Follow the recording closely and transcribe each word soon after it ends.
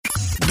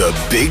The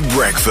Big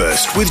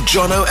Breakfast with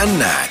Jono and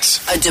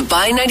Nat. A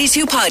Dubai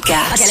 92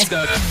 podcast. Okay, let's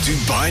go.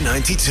 Dubai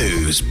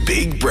 92's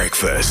Big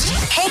Breakfast.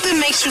 Hope it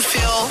makes you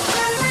feel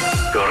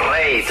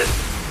Great.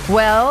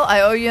 Well,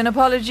 I owe you an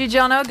apology,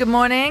 Jono. Good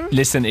morning.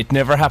 Listen, it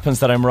never happens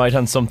that I'm right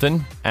on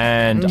something,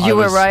 and You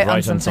were was right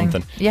on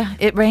something. Yeah,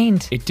 it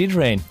rained. It did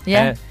rain.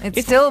 Yeah, it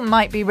still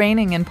might be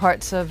raining in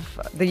parts of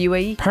the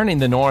UAE. Apparently in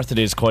the north it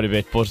is quite a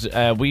bit,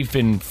 but we've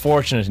been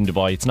fortunate in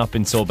Dubai. It's not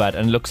been so bad,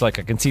 and it looks like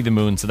I can see the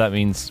moon, so that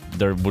means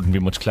there wouldn't be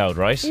much cloud,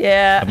 right?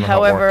 Yeah, I don't know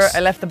how it however, works.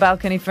 I left the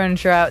balcony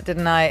furniture out,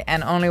 didn't I?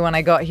 And only when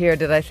I got here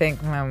did I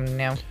think, oh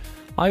no.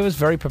 I was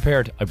very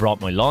prepared. I brought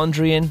my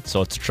laundry in,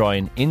 so it's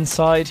drying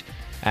inside.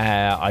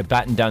 I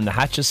battened down the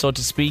hatches, so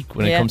to speak,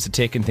 when it comes to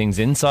taking things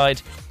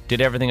inside.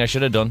 Did everything I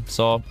should have done,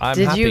 so I'm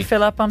Did happy. you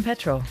fill up on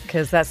petrol?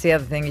 Because that's the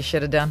other thing you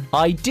should have done.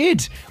 I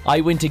did.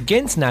 I went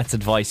against Nat's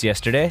advice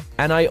yesterday,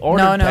 and I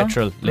ordered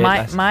petrol. My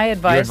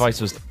advice. Your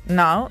advice was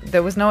No,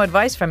 there was no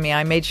advice from me.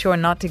 I made sure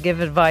not to give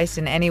advice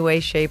in any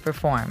way, shape, or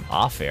form.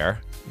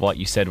 fair. What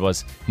you said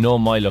was, no,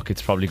 my luck,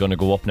 it's probably going to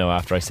go up now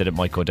after I said it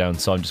might go down,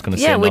 so I'm just going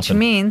to say which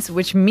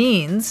nothing.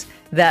 means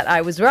that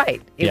I was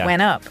right. It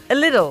went up a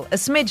little, a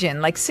smidgen,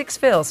 like 6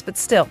 fills, but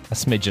still. A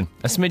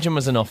smidgen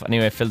was enough.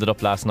 Anyway, I filled it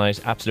up last night.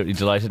 Absolutely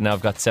delighted. Now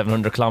I've got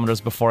 700 kilometres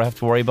before I have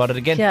to worry about it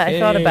again. Yeah, I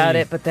thought about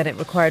it, but then it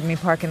required me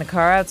parking the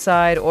car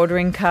outside,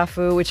 ordering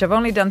kafu, which I've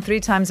only done 3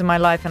 times in my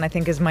life, and I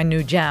think is my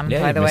new jam, Yeah,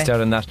 by you the way. missed out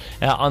on that.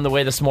 On the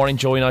way this morning,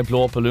 Joey and I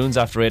blow up balloons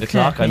after 8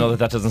 o'clock. I know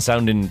that doesn't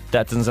sound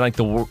like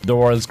the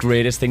world's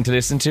greatest thing to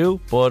listen to,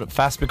 but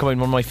fast becoming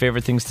one of my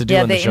favourite things to do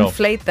on the show. Yeah, they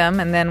inflate them,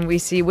 and then we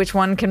see which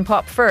one can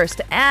pop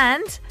first.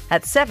 And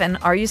at 7,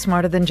 Are You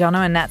Smarter Than Jono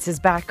and Nats is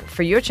back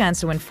for your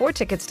chance to win 4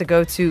 tickets to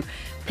go to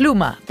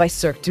Pluma by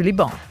Cirque du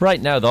Liban. Right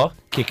now, though,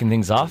 kicking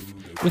things off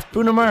with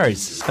Bruno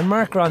Mars and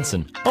Mark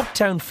Ronson,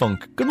 Uptown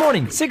Funk. Good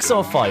morning,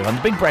 6:05 on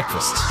The Big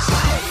Breakfast.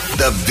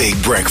 The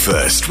Big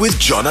Breakfast with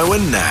Jono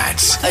and Nat.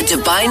 a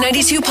Dubai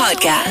 92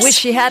 podcast. Wish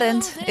she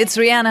hadn't. It's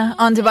Rihanna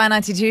on Dubai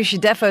 92. She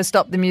defo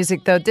stopped the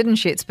music though, didn't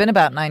she? It's been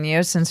about 9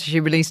 years since she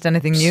released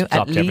anything new.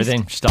 Stopped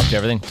everything. Stopped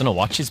everything. Don't know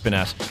what she's been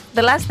at.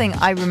 The last thing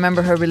I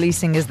remember her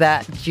releasing is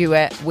that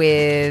duet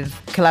with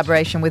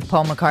collaboration with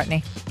Paul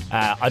McCartney.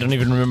 I don't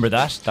even remember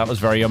that. That was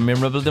very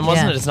unmemorable then,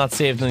 wasn't Yeah. it? It's not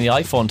saved in the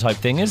iPhone type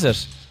thing, is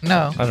it?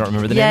 No. I don't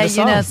remember the name of the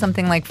song. Yeah, you know,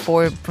 something like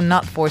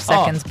not 4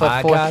 seconds, but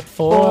I 4 got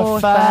 4 or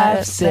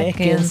 5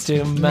 seconds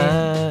to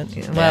man.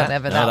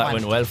 Whatever, that that one.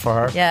 went well for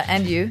her. Yeah,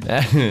 and you.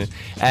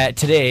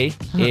 Today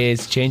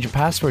is change your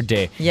password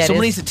day. Yeah, it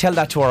Someone is. needs to tell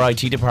that to our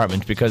IT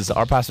department because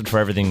our password for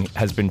everything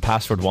has been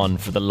password 1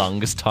 for the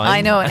longest time.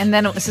 I know, and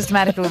then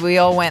systematically we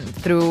all went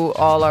through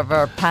all of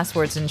our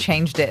passwords and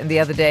changed it. And the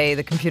other day,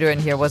 the computer in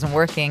here wasn't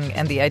working,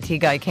 and the IT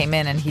guy came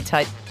in and he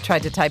tried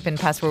to type in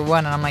password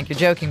 1, and I'm like, "You're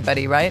joking,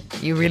 buddy, right?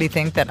 You really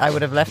think that I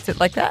would have left it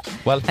like that?"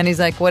 Well- and he's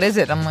like, "What is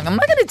it?" I'm like, "I'm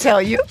not going to tell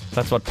you."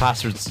 That's what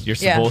passwords you're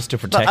Yeah, supposed to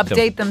protect but them.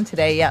 update them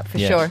today, yeah, for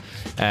sure.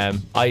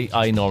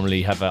 I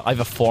normally have I have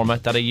a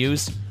format that I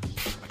use.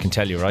 I can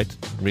tell you, right?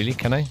 Really?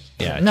 Can I?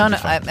 Yeah. it No, should no,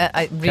 be fine.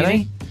 I Can really.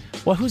 I?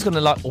 Well, who's going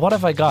to what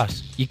have I got?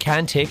 You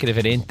can't take it if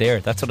it ain't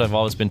there. That's what I've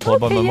always been told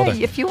by my mother.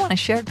 If you want to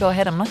share, go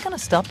ahead. I'm not going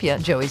to stop you.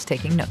 Joey's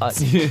taking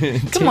notes.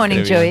 Good Good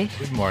morning, Joey.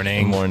 Good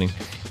morning.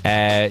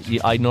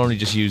 I normally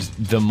just use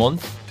the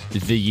month,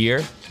 the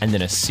year, and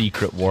then a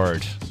secret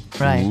word.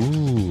 Right.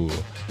 Ooh.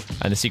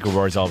 And the secret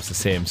word is always the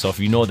same. So if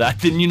you know that,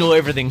 then you know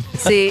everything.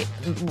 See,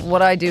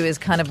 what I do is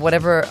kind of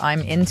whatever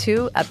I'm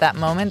into at that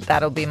moment,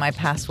 that'll be my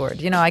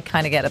password. You know, I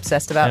kind of get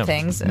obsessed about Yeah.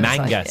 things. It's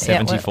Manga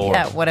 74.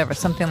 Yeah, whatever,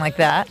 something like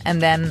that.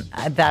 And then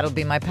that'll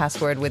be my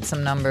password with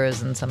some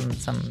numbers and some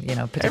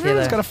particular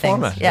Everyone's got a things.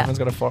 format. Yeah. Everyone's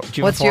got a format.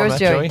 What's yours,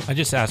 Joey? I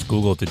just asked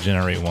Google to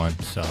generate one,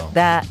 so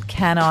That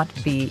cannot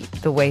be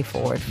the way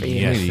forward for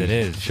you. yes, Really? it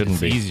is. Shouldn't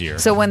It's be. easier.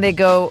 So when they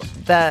go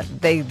that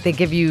they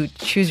give you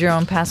choose your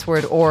own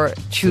password or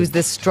choose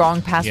this strong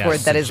password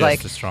that is suggest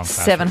like a strong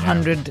password,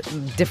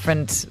 700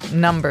 different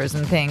numbers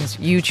and things,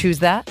 you choose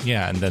that?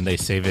 yeah, and then they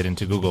save it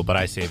into Google, but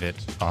I save it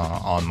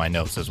on my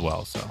notes as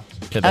well. So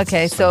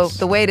Okay, so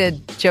the way to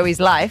Joey's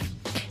life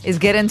is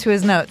get into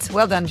his notes.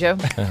 Well done, Joe,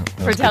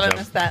 for telling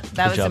us that.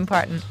 That was job.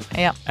 important.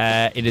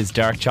 Yeah. It is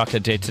dark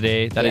chocolate day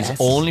today. That is Yes.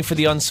 only for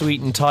the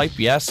unsweetened type,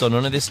 yes. So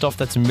none of this stuff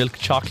that's milk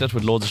chocolate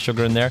with loads of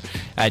sugar in there.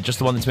 Just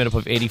the one that's made up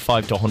of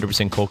 85 to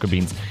 100% cocoa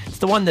beans. It's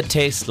the one that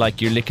tastes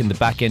like you're licking the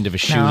back end of a No,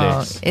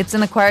 shoelace. it's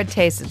an acquired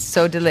taste. It's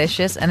so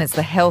delicious, and it's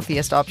the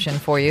healthiest option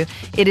for you.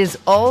 It is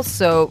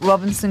also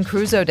Robinson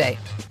Crusoe Day.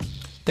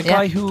 The Yeah.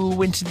 guy who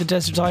went to the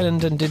desert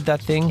island and did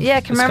that thing. Yeah,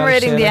 the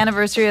commemorating Scottish the sailor.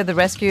 anniversary of the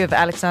rescue of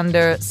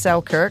Alexander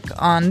Selkirk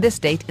on this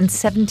date in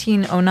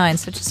 1709,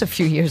 so just a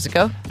few years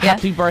ago. Yeah.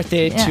 Happy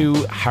birthday Yeah.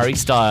 to Harry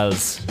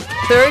Styles.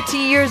 30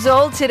 years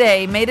old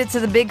today, made it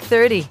to the big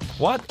 30.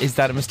 What? Is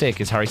that a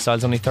mistake? Is Harry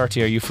Styles only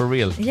 30? Are you for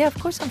real? Yeah, of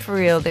course I'm for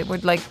real. They were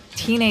like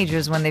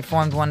teenagers when they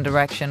formed One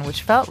Direction,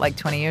 which felt like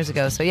 20 years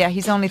ago. So yeah,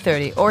 he's only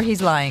 30. Or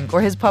he's lying.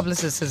 Or his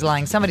publicist is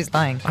lying. Somebody's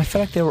lying. I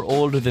feel like they were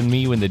older than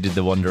me when they did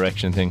the One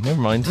Direction thing. Never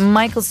mind.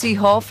 Michael C.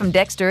 Hall from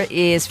Dexter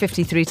is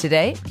 53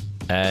 today.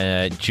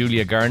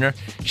 Julia Garner.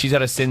 She's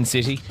out of Sin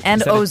City.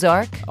 And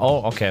Ozark.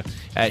 Oh, okay.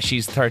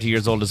 She's 30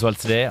 years old as well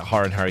today.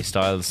 Her and Harry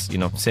Styles,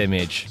 same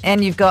age.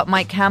 And you've got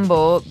Mike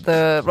Campbell,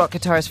 the rock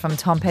guitarist from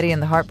Tom Petty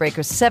and the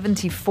Heartbreakers,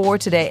 74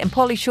 today. And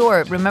Pauly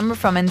Shore, remember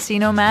from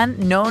Encino Man?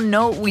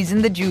 No, he's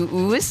in the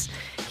Jews.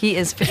 He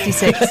is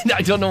 56.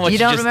 I don't know what you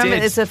don't just remember.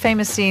 did. It's a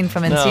famous scene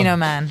from Encino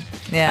Man.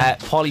 Yeah.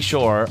 Pauly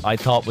Shore, I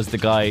thought was the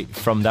guy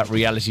from that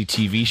reality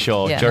TV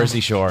show, Yeah,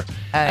 Jersey Shore.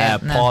 No.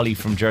 Pauly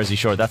from Jersey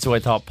Shore. That's who I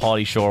thought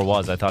Pauly Shore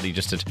was. I thought he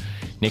just had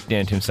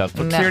nicknamed himself,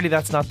 but No. clearly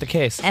that's not the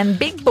case. And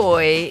Big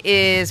Boy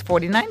is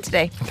 49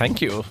 today.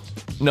 Thank you.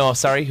 No,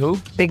 sorry, who?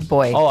 Big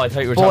Boy. Oh, I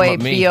thought you were Boy, talking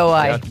about me.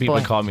 B-O-I. Yeah, people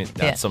Boy. call me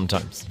that Yeah.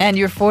 sometimes. And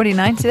you're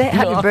 49 today?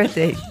 Happy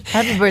birthday.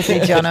 Happy birthday,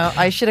 Jono.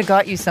 I should have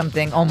got you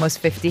something. Almost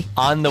 50.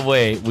 On the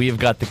way, we've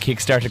got the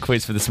Kickstarter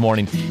quiz for this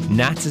morning.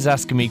 Nats is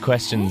asking me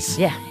questions.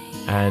 Yeah.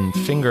 And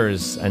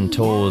fingers and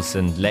toes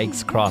and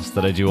legs crossed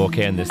that I do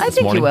okay in this I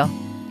think morning. you will.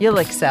 You'll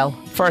excel.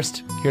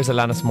 First, here's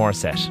Alanis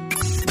Morissette.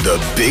 The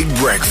Big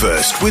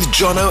Breakfast with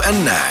Jono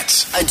and Nat.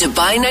 A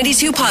Dubai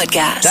 92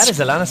 podcast. That is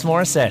Alanis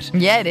Morissette.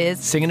 Yeah, it is.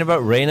 Singing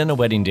about rain on a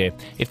wedding day.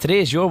 If today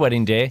is your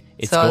wedding day,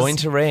 it's So going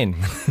to rain.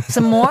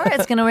 Some more?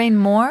 It's going to rain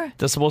more?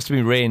 There's supposed to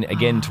be rain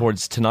again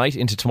towards tonight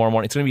into tomorrow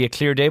morning. It's going to be a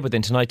clear day, but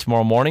then tonight,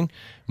 tomorrow morning,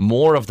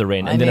 more of the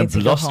rain. I And then a need to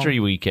go blustery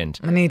home. weekend.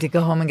 I need to go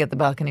home and get the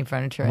balcony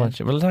furniture in.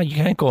 Well, no, you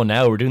can't go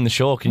now. We're doing the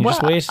show. Can you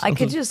just wait? I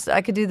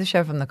could do the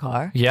show from the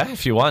car. Yeah,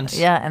 if you want.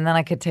 Yeah, and then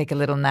I could take a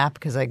little nap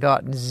because I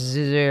got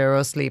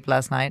zero sleep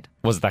last night.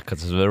 Was that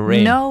because of the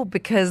rain? No,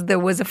 because there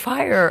was a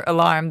fire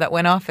alarm that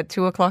went off at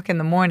 2:00 in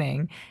the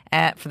morning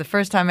for the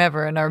first time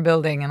ever in our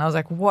building. And I was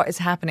like, what is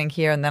happening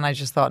here? And then I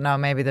just thought, no,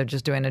 maybe they're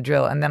just doing a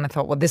drill. And then I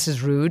thought, well, this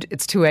is rude.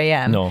 It's 2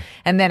 a.m. No.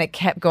 And then it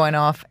kept going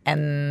off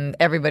and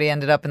everybody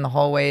ended up in the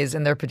hallways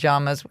in their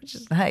pajamas, which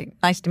is, hey,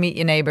 nice to meet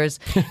you, neighbors.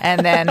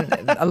 And then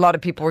a lot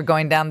of people were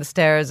going down the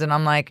stairs and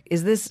I'm like,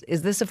 is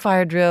this a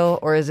fire drill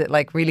or is it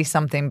like really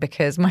something?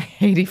 Because my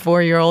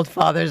 84-year-old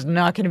father's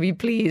not going to be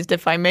pleased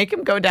if I make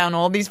him go down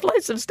all these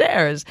flights of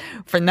stairs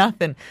for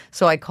nothing.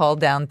 So I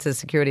called down to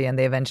security and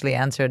they eventually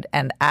answered.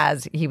 And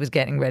as he was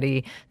getting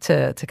ready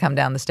to come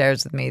down the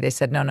stairs with me, they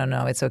said, no,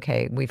 it's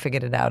okay. We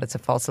figured it out. It's a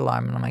false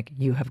alarm. And I'm like,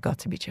 you have got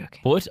to be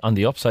joking. But on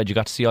the upside, you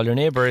got to see all your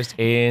neighbours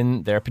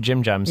in their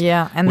pajam jams.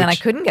 Yeah, and then I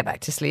which- couldn't get back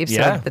to sleep.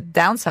 Yeah. So the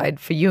downside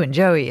for you and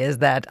Joey is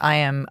that I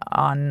am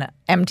on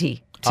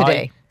empty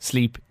today. I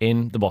sleep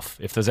in the buff.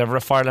 If there's ever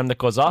a fire alarm that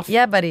goes off,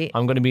 Yeah, buddy.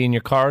 I'm going to be in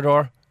your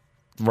corridor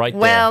right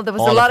Well, there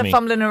was a lot of me.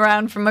 fumbling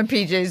around from my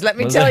PJs, let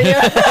me tell you.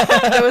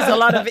 There was a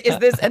lot of, is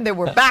this? And they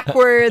were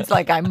backwards.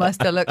 Like I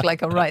must have looked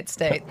like a right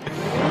state.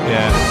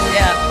 Yeah.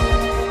 Yeah.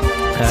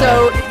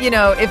 So,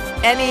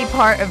 if any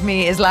part of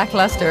me is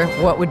lackluster,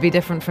 what would be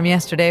different from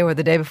yesterday or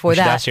the day before You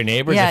should that? ask your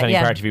neighbours if any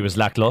part of you was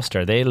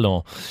lackluster. They'll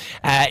know.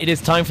 It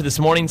is time for this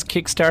morning's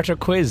Kickstarter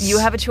quiz. You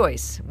have a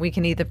choice. We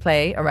can either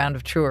play a round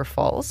of true or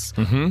false,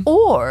 Mm-hmm.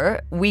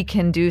 or we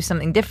can do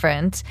something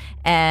different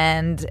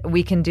and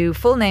we can do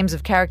full names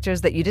of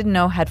characters that you didn't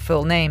know had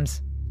full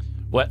names.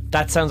 Well,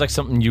 that sounds like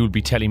something you would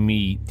be telling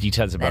me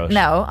details about.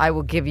 No, I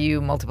will give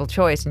you multiple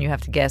choice and you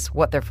have to guess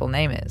what their full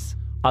name is.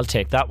 I'll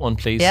take that one,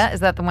 please. Yeah, is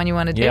that the one you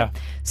want to do? Yeah.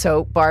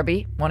 So,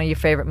 Barbie, one of your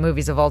favorite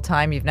movies of all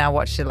time. You've now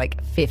watched it like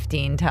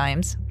 15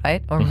 times,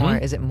 right? Or more?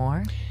 Is it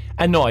more?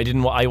 And no, I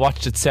didn't. I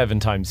watched it 7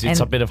 times. It's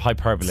And a bit of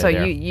hyperbole So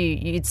there.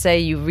 you'd say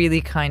you really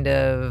kind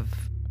of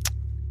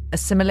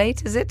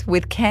assimilate, is it,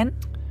 with Ken?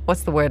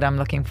 What's the word I'm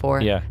looking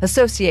for? Yeah.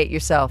 Associate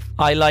yourself.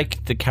 I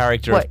liked the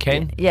character of What?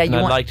 Ken. Yeah, and you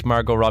I want- liked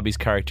Margot Robbie's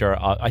character.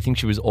 I think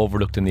she was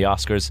overlooked in the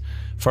Oscars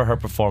for her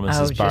performance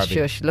Oh, as Barbie. just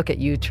shush. Look at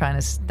you trying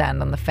to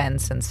stand on the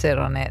fence and sit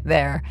on it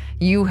there.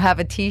 You have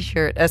a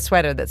t-shirt, a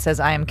sweater that says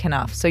I am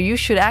Kenough. So you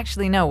should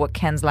actually know what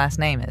Ken's last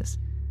name is.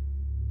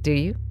 Do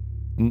you?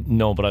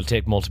 No, but I'll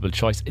take multiple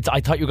choice. I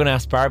thought you were going to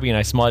ask Barbie, and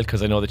I smiled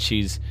because I know that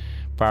she's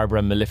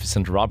Barbara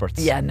Maleficent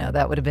Roberts. Yeah, no,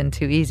 that would have been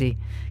too easy.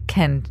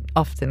 Ken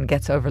often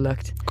gets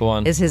overlooked. Go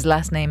on. Is his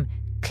last name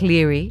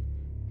Cleary,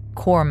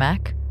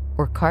 Cormac,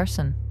 or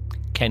Carson?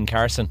 Ken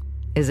Carson.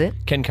 Is it?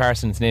 Ken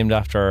Carson's named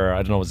after, I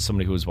don't know, was it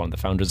somebody who was one of the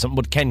founders or something,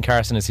 but Ken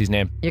Carson is his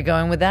name. You're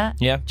going with that?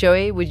 Yeah.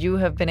 Joey, would you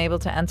have been able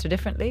to answer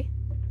differently?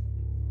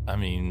 I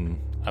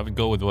mean, I would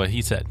go with what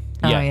he said.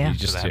 Oh, yeah. You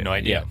just, I have no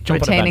idea. Yeah, jump on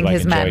a Retaining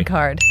his bandwagon, man Joey.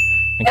 card.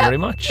 Thank you very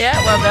much. Yeah,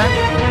 well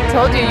done.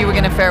 Told you were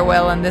going to fare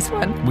well on this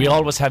one. We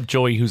always have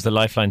Joey, who's the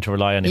lifeline to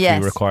rely on if Yes.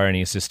 we require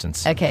any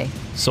assistance. Okay.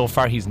 So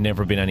far, he's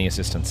never been any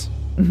assistance.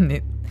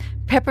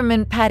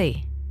 Peppermint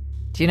Patty.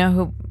 Do you know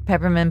who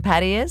Peppermint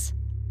Patty is?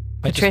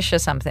 Patricia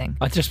something.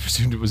 I just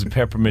presumed it was a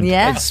peppermint.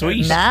 Yeah. It's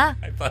sweet. Nah.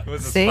 I thought it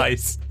was a See?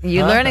 spice.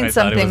 You're I learning thought it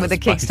something was with a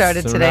the spice.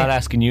 Kickstarter So we're today. not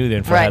asking you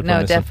then for Right, help no,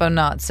 on this one. defo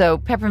not. So,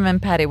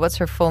 Peppermint Patty, what's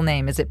her full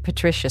name? Is it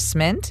Patricia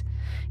Smint?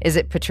 Is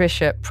it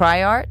Patricia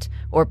Priart?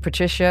 Or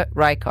Patricia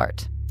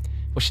Reichart?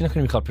 Well, she's not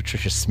going to be called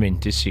Patricia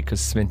Smint, is she?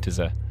 Because Smint is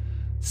this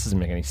doesn't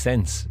make any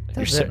sense.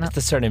 Does it not?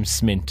 The surname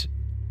Smint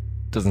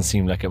doesn't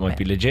seem like it might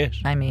be legit.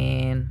 I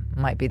mean,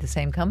 might be the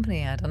same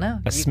company. I don't know.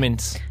 A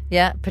Smint,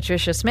 Yeah,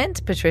 Patricia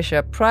Smint,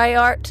 Patricia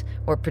Priart,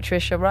 or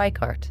Patricia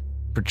Reichart?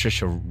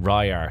 Patricia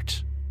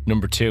Ryart,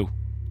 number 2.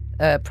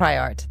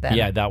 Priart then.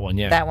 Yeah, that one,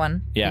 yeah. That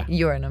one? Yeah.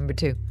 You're number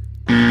 2.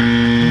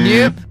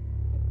 Nope.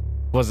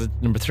 Was it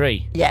number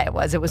 3? Yeah, it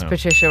was. It was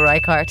Patricia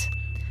Reichart.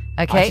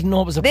 Okay. I didn't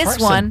know it was a this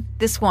person.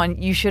 This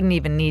one, you shouldn't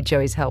even need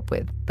Joey's help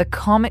with. The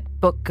comic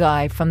book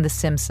guy from The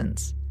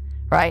Simpsons,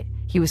 right?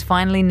 He was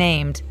finally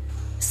named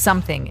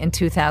something in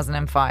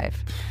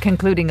 2005,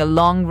 concluding a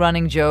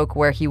long-running joke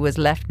where he was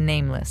left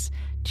nameless.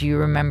 Do you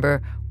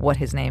remember what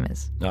his name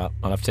is? No,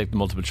 I'll have to take the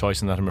multiple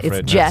choice on that, I'm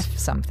afraid. It's Jeff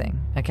something,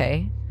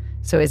 okay?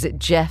 So is it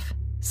Jeff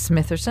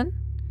Smitherson,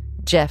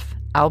 Jeff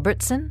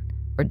Albertson,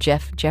 or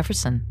Jeff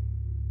Jefferson?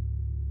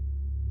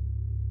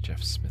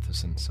 Jeff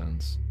Smitherson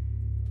sounds...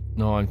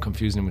 No, I'm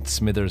confusing him with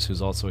Smithers,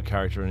 who's also a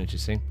character in it, you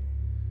see.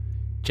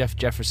 Jeff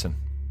Jefferson.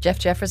 Jeff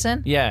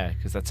Jefferson? Yeah,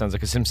 because that sounds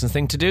like a Simpsons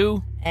thing to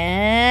do.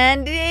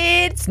 And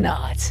it's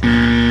not.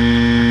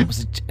 Was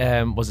it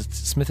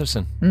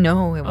Smitherson?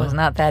 No, it was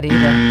not that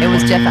either. It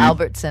was Jeff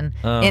Albertson.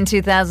 In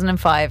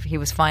 2005, he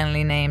was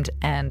finally named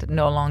and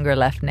no longer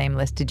left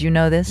nameless. Did you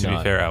know this? To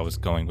be fair, I was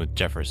going with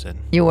Jefferson.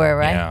 You were,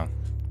 right?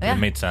 Yeah. It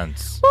made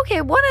sense.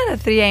 Okay, 1 out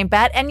of 3 ain't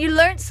bad. And you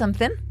learned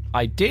something.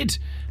 I did,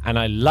 and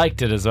I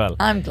liked it as well.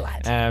 I'm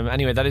glad.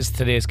 Anyway, that is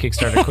today's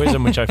Kickstarter quiz,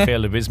 in which I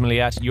failed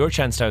abysmally at. Your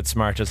chance to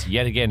outsmart us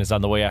yet again is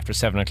on the way after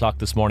 7 o'clock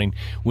this morning.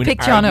 Pick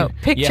Jono.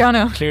 Pick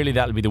Jono. Clearly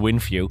that'll be the win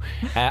for you.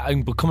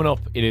 But coming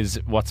up, it is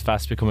what's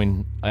fast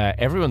becoming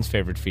everyone's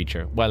favourite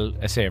feature. Well,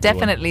 I say everyone.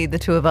 Definitely the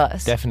two of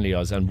us. Definitely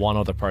us. And one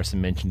other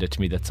person mentioned it to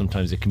me that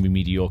sometimes it can be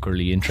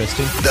mediocrely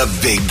interesting. The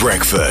Big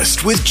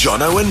Breakfast with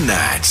Jono and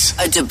Nat.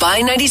 A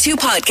Dubai 92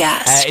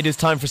 podcast. It is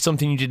time for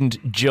Something You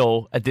Didn't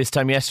Joe at this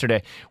time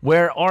yesterday,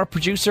 where our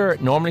producer,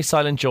 normally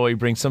Silent Joey,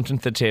 brings something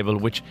to the table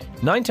which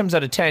 9 times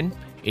out of 10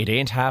 it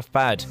ain't half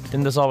bad.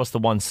 Then there's always the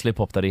one slip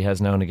up that he has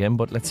now and again,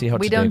 but let's see how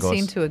we today goes. don't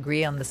seem to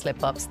agree on the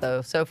slip ups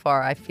though. So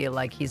far I feel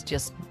like he's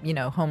just,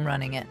 home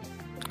running it.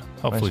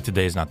 Hopefully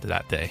today's not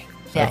that day.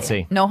 Let's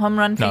see. No home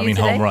run for you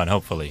today? home run,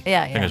 hopefully.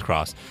 Yeah. Fingers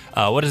crossed.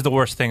 What is the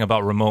worst thing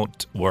about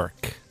remote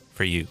work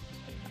for you?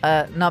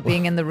 Not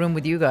being in the room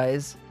with you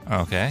guys.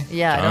 Okay.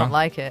 Yeah, I don't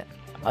like it.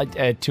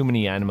 Too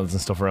many animals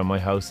and stuff around my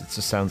house. It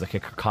just sounds like a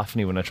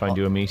cacophony when I try and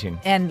do a meeting.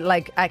 And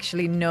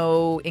actually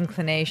no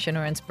inclination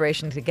or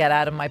inspiration to get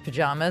out of my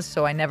pajamas,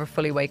 so I never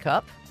fully wake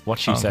up. What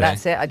she said.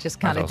 That's it. I just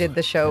kind of did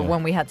the show yeah.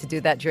 when we had to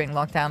do that during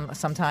lockdown.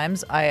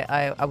 Sometimes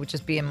I would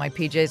just be in my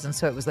PJs, and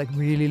so it was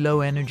really low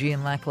energy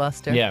and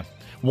lackluster. Yeah.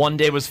 One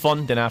day was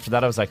fun, then after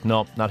that I was like,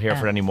 nope, not here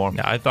for it anymore.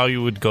 Yeah, I thought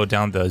you would go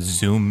down the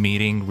Zoom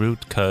meeting route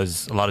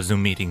because a lot of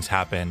Zoom meetings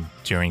happen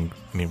during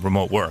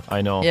remote work.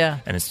 I know. Yeah.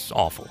 And it's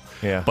awful.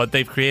 Yeah. But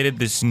they've created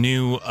this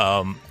new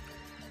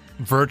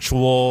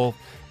virtual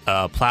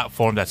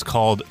platform that's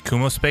called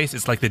Kumo Space.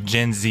 It's like the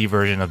Gen Z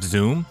version of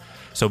Zoom.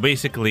 So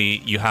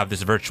basically, you have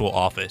this virtual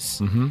office,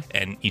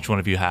 and each one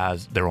of you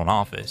has their own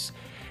office.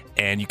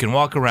 And you can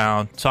walk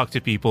around, talk to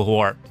people who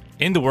are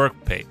in the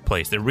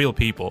workplace. They're real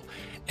people.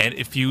 And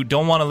if you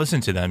don't want to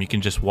listen to them, you can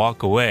just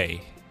walk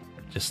away.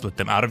 Just let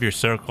them out of your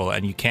circle,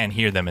 and you can't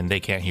hear them, and they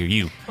can't hear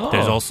you. Oh.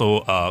 There's also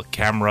a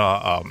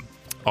camera,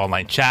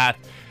 online chat.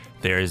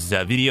 There's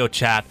video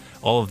chat,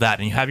 all of that.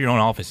 And you have your own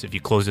office. If you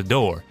close the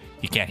door,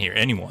 you can't hear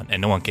anyone,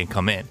 and no one can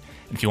come in.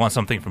 If you want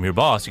something from your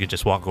boss, you can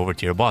just walk over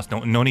to your boss.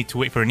 No need to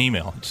wait for an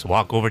email. Just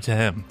walk over to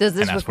him. Does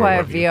this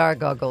require VR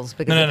goggles?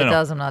 Because if it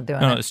does, I'm not doing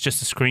it. No, it's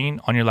just a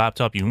screen on your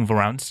laptop. You move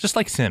around. It's just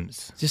like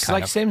Sims. Just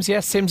like Sims,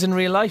 yes, Sims in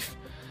real life.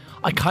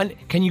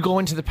 Can you go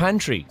into the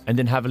pantry and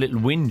then have a little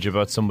whinge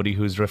about somebody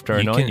who's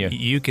rifting on you?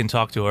 You can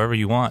talk to whoever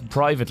you want.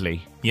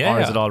 Privately? Yeah.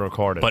 Or is it all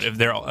recorded? But if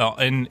they're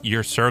in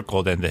your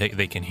circle, then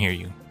they can hear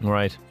you.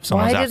 Right. If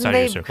someone's Why outside didn't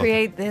your they circle.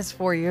 create this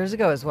 4 years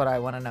ago is what I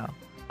want to know.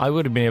 I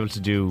would have been able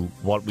to do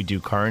what we do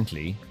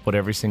currently, but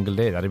every single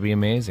day. That'd be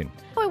amazing.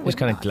 I would Just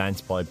kind of not.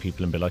 glance by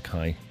people and be like,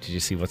 hi, did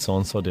you see what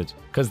so-and-so did?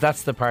 Because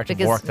that's the part of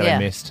work that I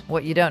missed.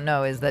 What you don't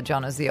know is that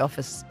John is the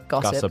office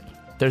gossip.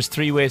 There's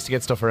 3 ways to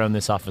get stuff around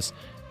this office.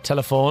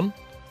 Telephone.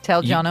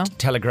 Tell Jono.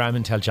 Telegram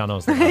and tell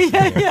Jono's the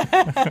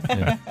last one.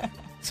 Yeah.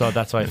 So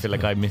that's why I feel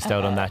like I missed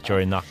out on that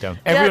during lockdown.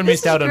 Everyone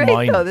missed out on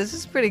mine. Though. This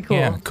is pretty cool.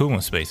 Yeah, Kumo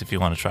Space if you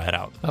want to try it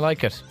out. I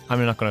like it.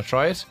 I'm not going to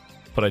try it,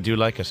 but I do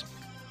like it.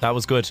 That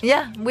was good.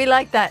 Yeah, we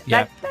like that.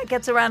 Yeah. That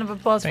gets a round of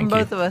applause Thank from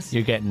you. both of us.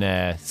 You're getting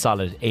a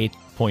solid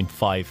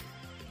 8.5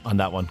 on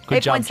that one.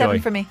 Good job, 8.7 Joey.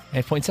 for me.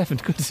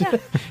 8.7.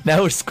 Good.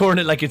 Now we're scoring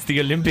it like it's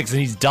the Olympics and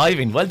he's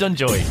diving. Well done,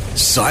 Joey.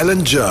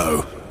 Silent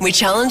Joe. We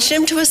challenged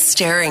him to a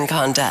staring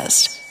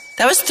contest.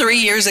 That was 3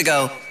 years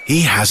ago.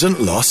 He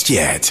hasn't lost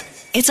yet.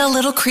 It's a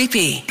little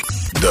creepy.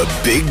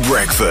 The Big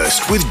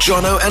Breakfast with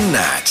Jono and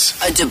Nat.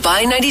 A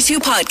Dubai 92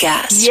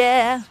 podcast.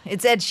 Yeah,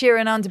 it's Ed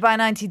Sheeran on Dubai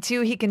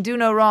 92. He can do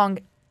no wrong.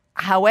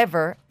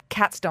 However,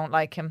 cats don't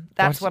like him.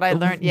 That's What? what I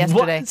learned What?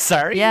 yesterday.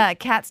 Sorry? Yeah,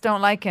 cats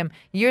don't like him.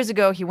 Years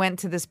ago, he went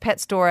to this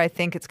pet store. I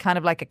think it's kind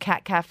of like a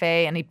cat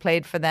cafe, and he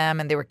played for them,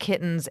 and they were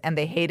kittens, and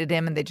they hated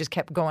him, and they just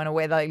kept going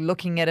away, like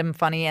looking at him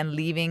funny and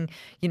leaving,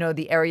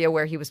 the area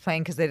where he was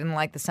playing because they didn't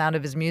like the sound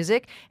of his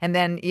music. And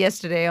then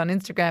yesterday on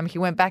Instagram, he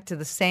went back to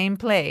the same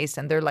place,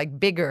 and they're like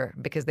bigger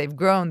because they've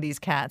grown, these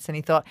cats. And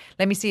he thought,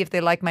 let me see if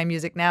they like my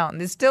music now. And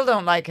they still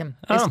don't like him.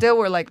 They still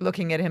were like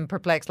looking at him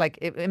perplexed. Like,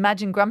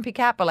 imagine Grumpy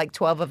Cat, but like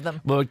 12 of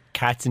them. Well,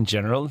 cats in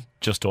general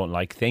just don't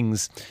like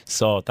things.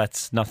 So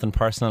that's nothing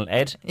personal,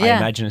 Ed. I Yeah.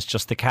 imagine it's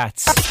just the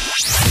cats.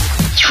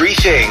 3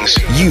 things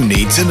you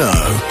need to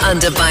know. On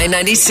Dubai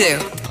 92.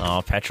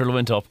 Oh, petrol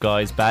went up,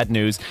 guys. Bad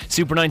news.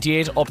 Super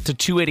 98 up to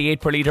 288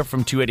 per litre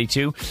from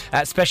 282.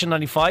 Special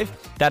 95,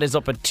 that is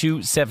up at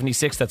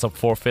 276. That's up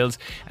 4 fills.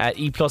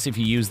 E Plus, if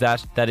you use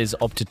that, that is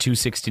up to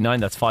 269.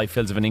 That's 5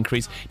 fills of an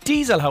increase.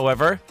 Diesel,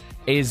 however,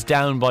 is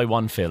down by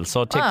 1 fill.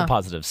 So take the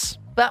positives.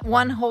 But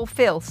one whole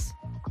fills.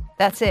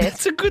 That's it.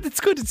 It's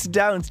good. It's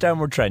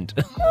downward trend.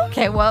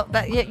 Okay, well,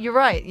 you're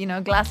right.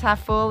 Glass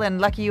half full,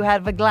 and lucky you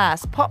have a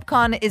glass.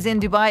 PopCon is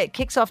in Dubai. It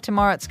kicks off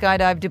tomorrow at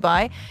Skydive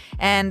Dubai,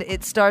 and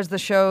it stars the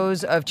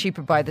shows of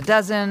Cheaper by the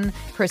Dozen,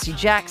 Percy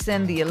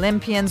Jackson, The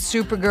Olympians,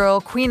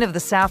 Supergirl, Queen of the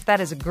South. That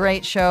is a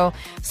great show.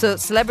 So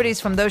celebrities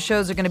from those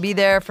shows are going to be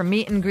there for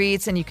meet and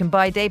greets, and you can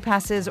buy day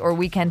passes or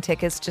weekend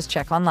tickets. Just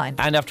check online.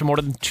 And after more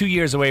than 2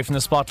 years away from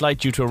the spotlight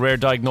due to a rare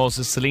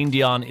diagnosis, Celine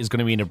Dion is going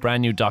to be in a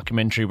brand new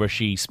documentary where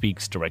she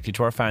speaks directly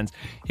to her fans.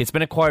 It's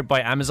been acquired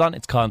by Amazon.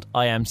 It's called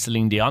I Am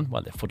Celine Dion.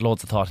 Well, they put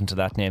loads of thought into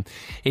that name.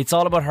 It's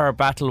all about her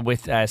battle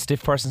with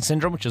stiff person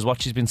syndrome, which is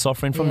what she's been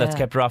suffering from. That's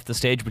kept her off the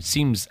stage, which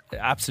seems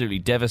absolutely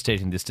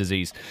devastating, this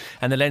disease.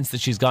 And the lengths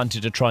that she's gone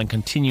to try and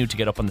continue to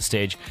get up on the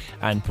stage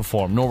and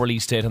perform. No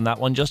release date on that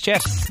one just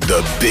yet.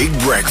 The Big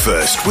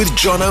Breakfast with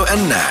Jono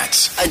and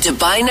Nat. A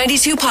Dubai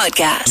 92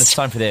 podcast. And it's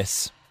time for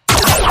this.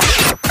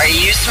 Are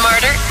you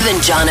smarter than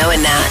Jono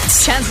and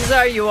Nats? Chances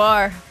are you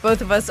are.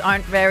 Both of us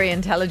aren't very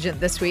intelligent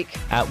this week.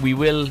 We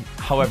will,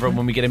 however,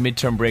 when we get a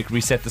midterm break,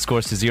 reset the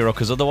scores to 0,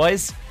 because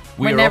otherwise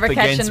We're are never up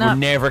against. catching up. We're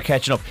never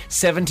catching up.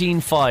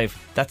 17-5.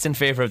 That's in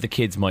favour of the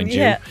kids, mind you.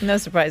 Yeah, no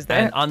surprise there.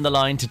 And on the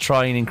line to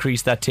try and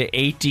increase that to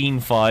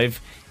 18-5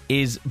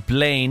 is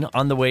Blaine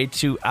on the way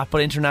to Apple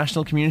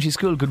International Community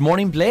School. Good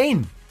morning,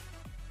 Blaine.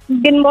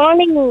 Good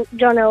morning,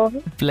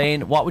 Jono.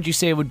 Blaine, what would you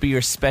say would be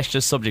your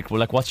specialist subject? Well,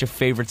 like, what's your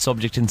favourite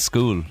subject in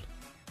school?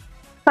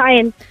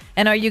 Science.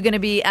 And are you going to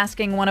be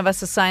asking one of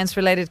us a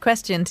science-related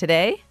question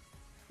today?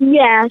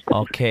 Yes.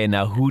 Okay,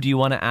 now who do you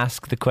want to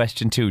ask the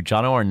question to,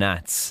 Jono or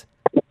Nats?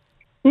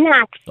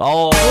 Nat.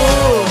 Oh,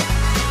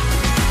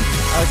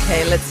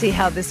 Okay, let's see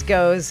how this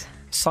goes.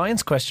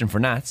 science question for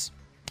Nats.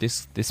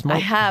 This might I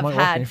have might work in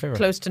your had favour.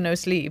 close to no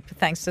sleep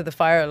thanks to the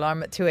fire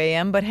alarm at 2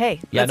 a.m. But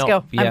hey, Yeah, let's no,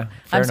 go. yeah, fair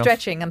I'm enough.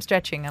 stretching. I'm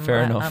stretching.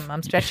 Fair enough.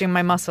 I'm stretching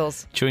my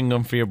muscles. Chewing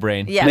gum for your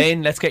brain. Yeah.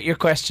 Blaine, let's get your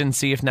question.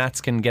 See if Nats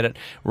can get it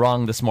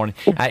wrong this morning.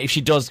 If she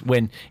does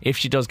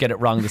get it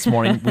wrong this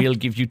morning, we'll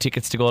give you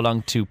tickets to go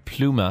along to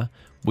Pluma,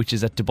 which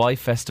is at Dubai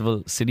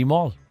Festival City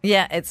Mall.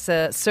 Yeah, it's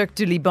Cirque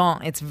du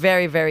Liban. It's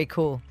very, very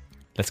cool.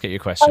 Let's get your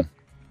question.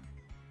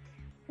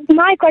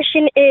 My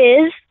question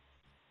is,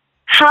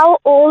 how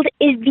old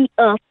is the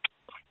Earth?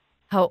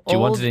 How Do you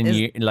want old it in is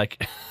year,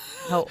 like?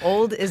 how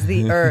old is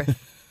the Earth?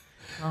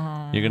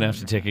 You're gonna have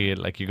to take it.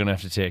 Like, you're gonna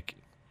have to take.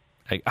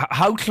 Like,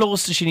 how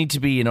close does she need to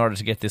be in order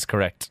to get this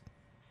correct?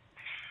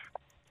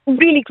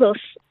 Really close.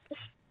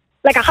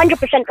 Like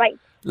 100% right.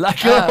 Like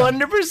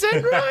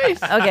 100% right.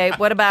 Okay,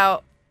 what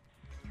about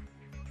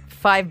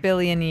 5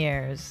 billion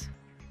years?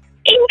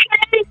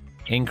 Incorrect.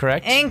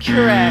 Incorrect.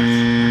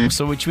 Incorrect.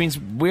 So, which means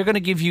we're gonna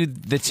give you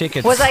the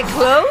tickets. Was I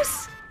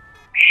close?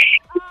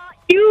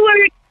 You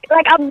were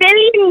like a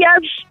billion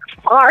years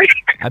far.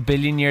 A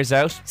billion years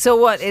out? So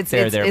what? It's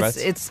Thereabouts.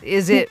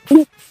 is it?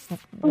 The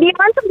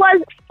answer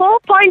was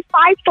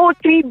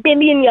 4.543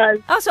 billion years.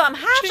 Oh, so I'm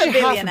half She's a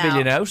billion half a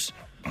billion out. out.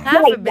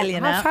 Half a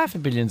billion out. Half a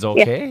billion's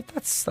okay.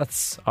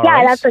 That's all Yeah,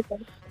 right. that's okay.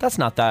 That's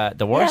not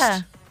the worst.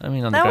 Yeah. I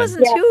mean, on That the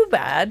wasn't too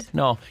bad.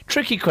 No,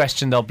 tricky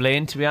question though,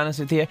 Blaine. To be honest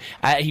with you,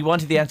 he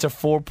wanted the answer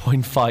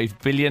 4.5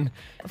 billion.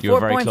 You were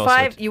very close.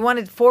 4.5. You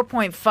wanted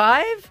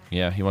 4.5,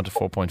 Yeah, he wanted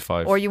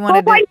 4.5. or you wanted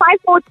it?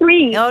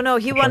 4.543. Oh no,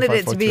 he wanted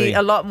it to be 4.543.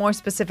 a lot more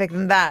specific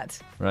than that.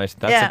 Right.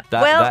 That's Yeah.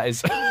 that Well,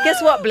 is.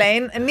 Guess what,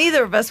 Blaine?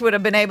 Neither of us would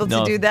have been able to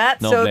No, do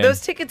that. no, So Blaine.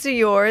 those tickets are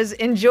yours.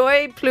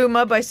 Enjoy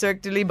Pluma by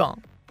Cirque du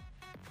Liban.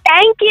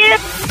 Thank you.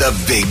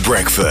 The Big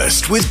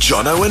Breakfast with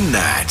Jono and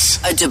Nat.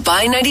 A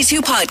Dubai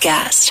 92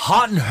 podcast.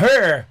 Hot and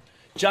her.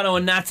 Jono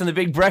and Nats on the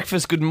Big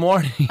Breakfast. Good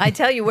morning. I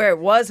tell you where it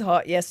was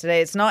hot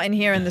yesterday. It's not in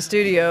here in the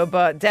studio,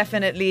 but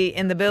definitely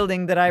in the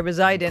building that I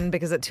reside in,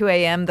 because at 2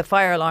 a.m. the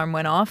fire alarm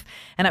went off.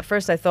 And at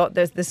first I thought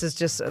this is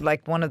just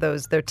like one of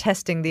those, they're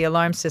testing the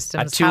alarm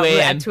systems. At 2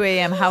 a.m.? At 2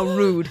 a.m., how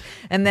rude.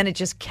 And then it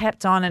just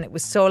kept on and it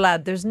was so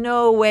loud. There's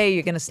no way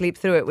you're going to sleep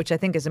through it, which I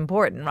think is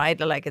important, right?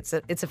 Like it's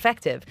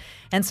effective.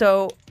 And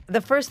so the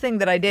first thing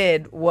that I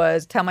did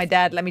was tell my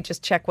dad, let me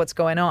just check what's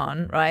going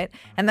on, right?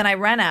 And then I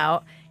ran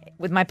out,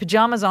 with my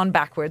pajamas on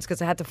backwards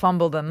because I had to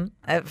fumble them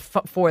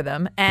for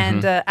them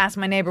and asked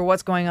my neighbor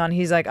what's going on.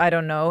 He's like, I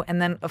don't know.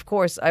 And then, of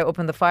course, I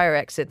opened the fire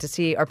exit to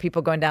see are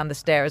people going down the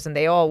stairs, and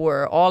they all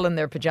were, all in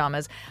their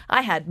pajamas.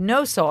 I had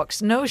no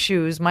socks, no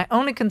shoes. My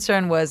only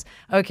concern was,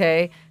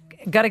 okay,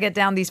 got to get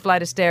down these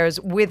flight of stairs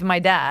with my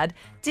dad.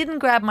 Didn't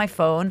grab my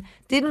phone,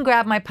 didn't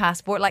grab my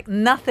passport, like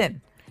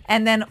nothing.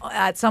 And then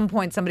at some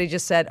point, somebody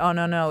just said, oh,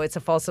 no, it's a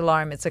false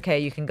alarm. It's okay.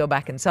 You can go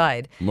back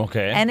inside.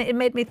 Okay. And it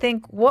made me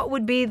think, what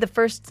would be the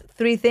first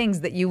 3 things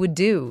that you would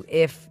do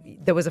if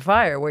there was a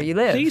fire where you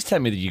live? Please tell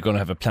me that you're going to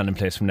have a plan in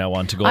place from now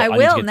on to go, I need to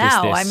will get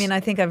now. this. I mean, I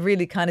think I've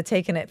really kind of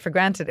taken it for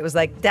granted. It was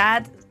like,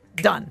 Dad,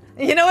 done.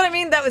 You know what I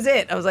mean? That was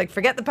it. I was like,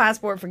 forget the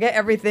passport, forget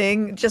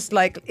everything. Just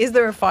like, is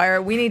there a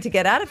fire? We need to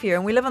get out of here.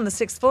 And we live on the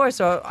 6th floor,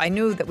 so I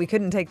knew that we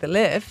couldn't take the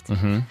lift.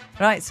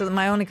 Right. So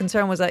my only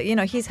concern was that,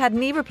 he's had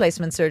knee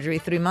replacement surgery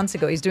 3 months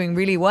ago. He's doing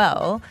really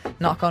well,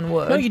 knock on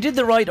wood. No, you did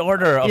the right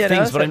order of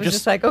things, so but it I'm was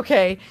just like,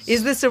 okay,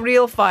 is this a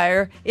real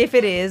fire? If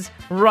it is,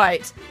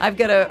 right, I've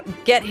got to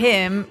get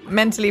him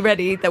mentally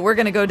ready that we're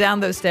going to go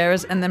down those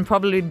stairs and then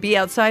probably be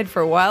outside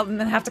for a while and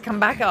then have to come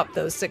back up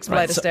those 6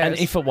 flight of stairs. And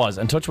if it was,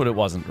 and touch wood, it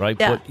wasn't, right?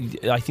 Yeah. But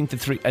I think the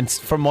 3, and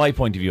from my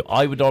point of view,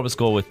 I would always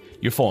go with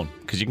your phone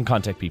because you can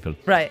contact people.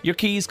 Right. Your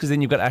keys because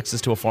then you've got access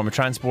to a form of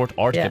transport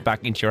or to Yeah. get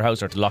back into your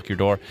house or to lock your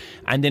door.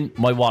 And then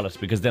my wallet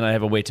because then I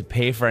have a way to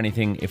pay for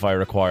anything if I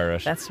require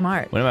it. That's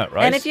smart. When I'm out,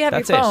 right? And if you have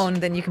That's your it. phone,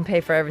 then you can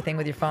pay for everything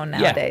with your phone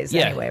nowadays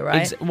anyway,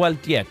 right? Well,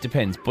 yeah, it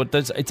depends. But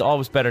it's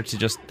always better to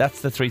just,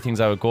 that's the 3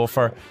 things I would go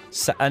for.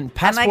 And And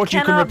passport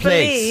you can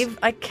replace.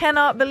 I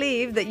cannot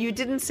believe that you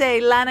didn't say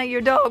Lana,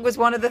 your dog, was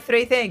one of the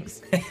 3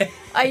 things.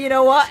 You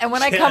know what? And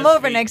when I come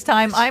over next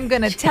time, I'm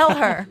going to tell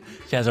her.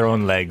 She has her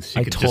own legs. She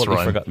I could totally just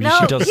run. forgot. No,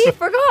 She does. he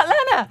forgot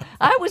Lana.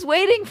 I was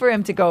waiting for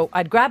him to go.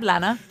 I'd grab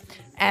Lana.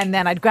 And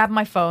then I'd grab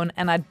my phone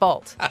and I'd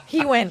bolt.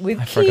 He went with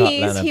forgot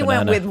keys. Lana He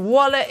Banana. went with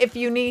wallet. If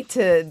you need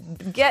to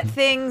get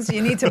things,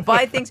 you need to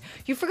buy things.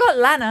 You forgot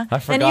Lana. I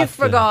forgot and you the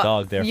forgot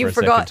dog there You for a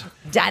forgot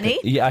second. Danny.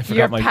 Yeah, I forgot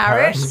your my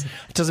parrot.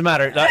 It doesn't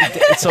matter.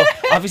 So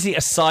obviously,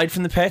 aside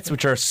from the pets,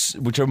 which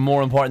are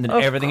more important than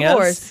Of everything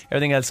course. else,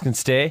 everything else can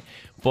stay.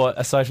 But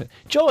aside from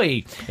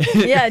Joey,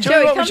 Yeah,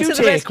 Joey, what come would you to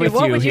the take rescue. with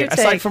What you would you here? take?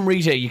 Aside from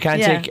Rita, you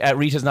can't Yeah. take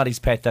Rita's not his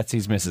pet. That's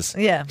his missus.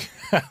 Yeah.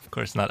 Of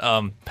course not.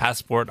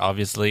 Passport,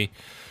 obviously.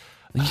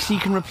 You see, you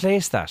can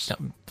replace that.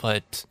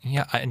 But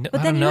yeah, I But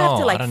don't then you know.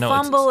 have to I don't know.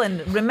 fumble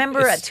and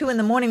remember at 2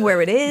 a.m.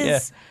 where it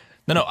is.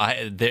 Yeah. No.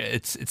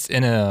 It's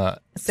in a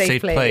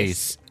Safe place.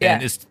 place, Yeah.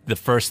 and it's the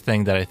first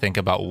thing that I think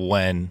about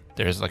when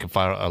there's like a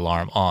fire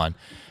alarm on.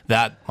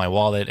 That, my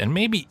wallet, and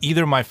maybe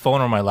either my phone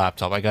or my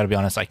laptop. I got to be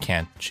honest, I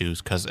can't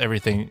choose because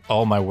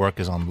all my work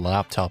is on the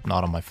laptop,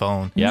 not on my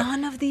phone. Yeah.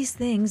 None of these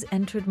things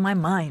entered my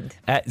mind.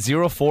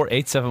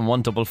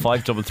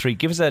 048715533.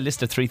 Give us a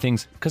list of 3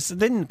 things, because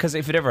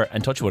if it ever,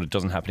 and touch wood, it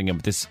doesn't happen again,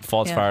 but this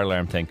false fire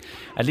alarm thing,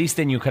 at least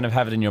then you kind of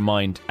have it in your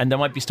mind, and there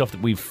might be stuff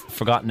that we've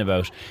forgotten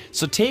about.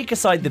 So take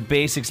aside the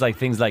basics, like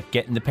things like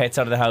getting the pets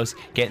out of the house,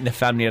 getting the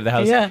family out of the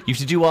house. Yeah. You have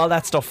to do all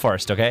that stuff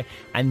first, okay?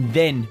 And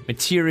then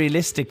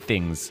materialistic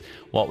things.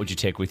 What would you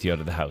take with you out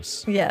of the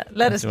house? Yeah,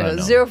 let us That's what I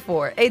know.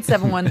 know.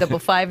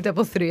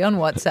 04-871-5533 on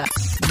WhatsApp.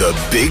 The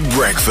Big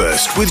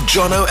Breakfast with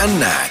Jono and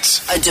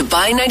Nat. A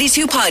Dubai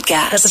 92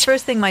 podcast. That the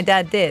first thing my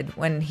dad did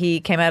when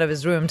he came out of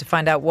his room to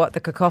find out what the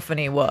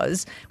cacophony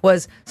was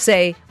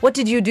say, what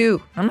did you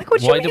do? I'm like, what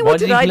do you mean, what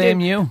did I do?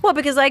 blame you? Well,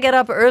 because I get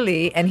up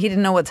early and he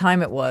didn't know what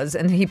time it was,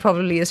 and he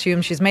probably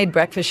assumed she's made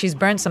breakfast, she's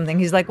burnt something.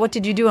 He's like, what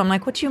did you do? I'm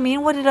like, what do you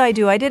mean, what did I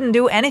do? I didn't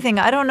do anything.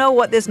 I don't know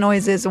what this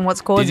noise is and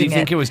what's causing it. Did you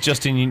think it was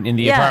just in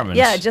the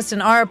apartment? Yeah, just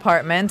in our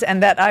apartment,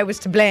 and that I was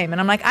to blame. And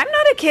I'm like, I'm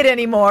not a kid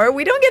anymore.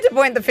 We don't get to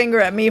point the finger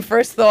at me.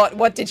 First thought,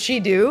 what did she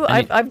do?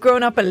 I've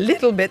grown up a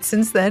little bit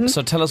since then.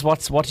 So tell us,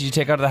 what did you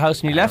take out of the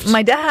house when you left?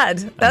 My dad.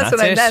 That's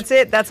that's it. That's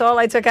it. That's all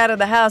I took out of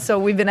the house. So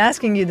we've been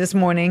asking you this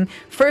morning,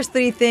 first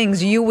 3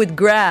 things you would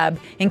grab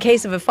in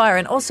case of a fire.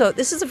 And also,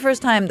 this is the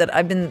first time that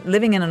I've been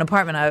living in an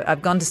apartment.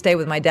 I've gone to stay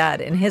with my dad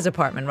in his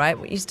apartment, right?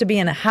 We used to be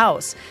in a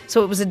house.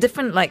 So it was a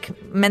different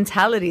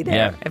mentality there.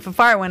 Yeah. If a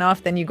fire went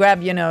off, then you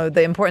grab,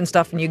 the important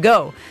stuff and you go.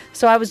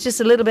 So I was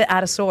just a little bit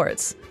out of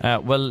sorts.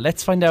 Well,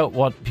 let's find out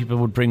what people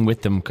would bring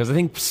with them, because I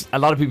think a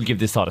lot of people give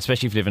this thought,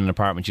 especially if you live in an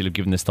apartment, you'll have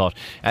given this thought.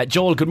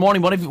 Joel, good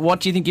morning. What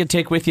do you think you'd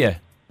take with you?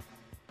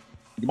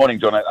 Good morning,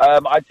 John.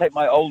 I'd take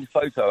my old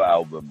photo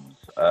albums,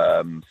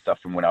 stuff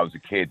from when I was a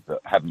kid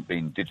that haven't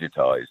been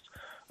digitised.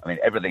 I mean,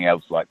 everything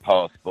else like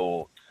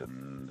passports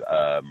and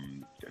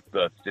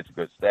birth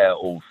certificates, they're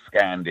all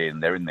scanned in.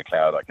 They're in the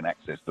cloud. I can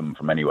access them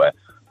from anywhere.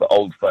 But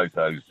old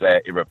photos,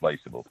 they're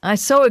irreplaceable. I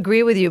so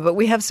agree with you, but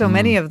we have so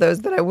many of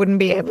those that I wouldn't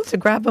be able to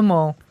grab them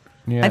all.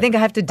 Yeah. I think I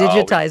have to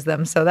digitize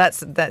them, so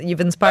that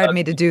you've inspired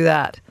me to do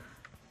that.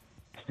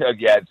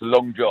 Yeah, it's a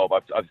long job.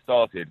 I've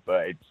started,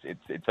 but it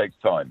takes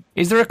time.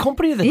 Is there a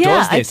company that Yeah,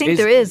 does this? I think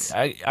there is.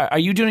 Are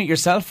you doing it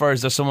yourself, or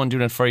is there someone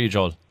doing it for you,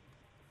 Joel?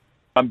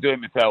 I'm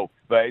doing it myself,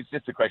 but it's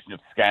just a question of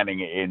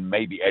scanning it in,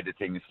 maybe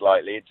editing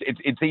slightly.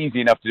 It's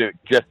easy enough to do. It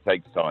just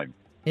takes time.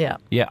 Yeah.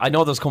 Yeah, I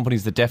know those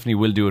companies that definitely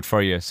will do it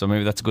for you. So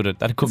maybe that's good.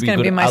 That could It's be a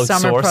gonna good be my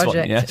summer outsource one.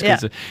 project. Yeah, it's Yeah.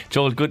 good.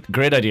 Joel,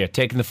 great idea.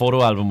 Taking the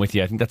photo album with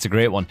you. I think that's a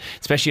great one,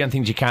 especially on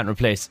things you can't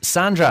replace.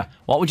 Sandra,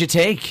 what would you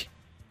take?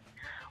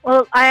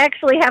 Well, I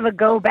actually have a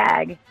go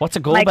bag. What's a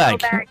go My bag?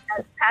 go bag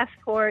has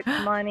passports,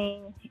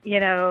 money.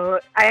 I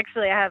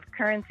actually have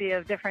currency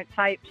of different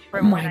types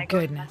from My when I go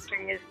goodness. to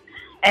countries.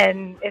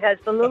 And it has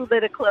a little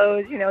bit of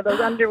clothes, those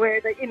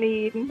underwear that you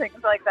need and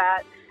things like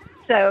that.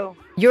 So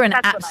You're an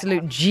that's what I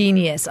absolute have.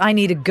 genius. I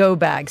need a go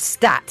bag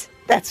stat.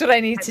 That's what I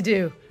need to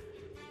do.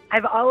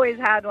 I've always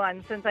had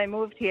one since I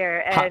moved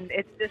here, and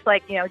it's just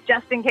like,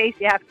 just in case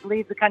you have to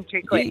leave the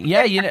country quick.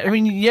 Yeah,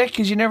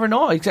 because you never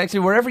know. Exactly,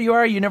 wherever you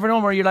are, you never know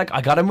where you're like,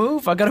 I gotta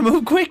move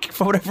quick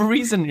for whatever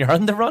reason. You're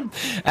on the run.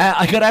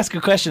 I gotta ask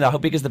a question though. How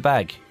big is the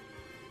bag?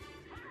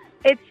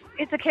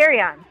 It's a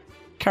carry-on.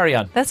 Carry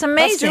on. That's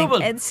amazing.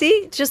 doable. And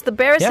see, just the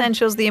bare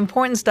essentials, the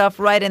important stuff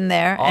right in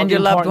there, All and the your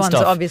loved important ones,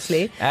 stuff.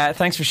 obviously.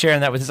 Thanks for sharing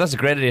that with us. That's a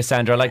great idea,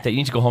 Sandra. I like that. You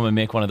need to go home and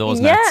make one of those.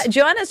 Yeah, Nats.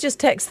 Joanna's just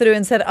texted through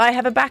and said, I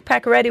have a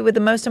backpack ready with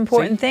the most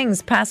important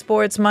things: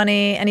 passports,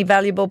 money, any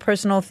valuable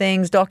personal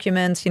things,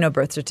 documents,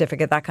 birth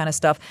certificate, that kind of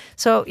stuff.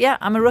 So yeah,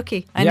 I'm a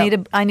rookie. I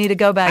need a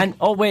go bag.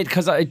 And wait,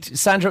 because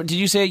Sandra, did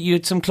you say you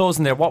had some clothes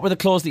in there? What were the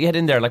clothes that you had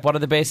in there? Like, what are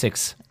the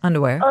basics?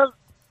 Underwear. Well,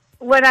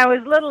 when I was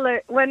little,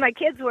 when my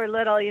kids were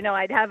little,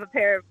 I'd have a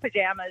pair of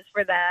pajamas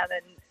for them,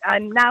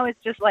 and now it's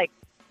just like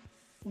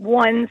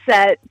one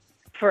set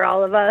for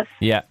all of us.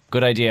 Yeah,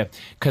 good idea.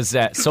 Because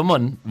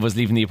someone was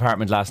leaving the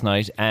apartment last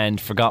night and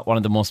forgot one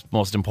of the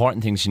most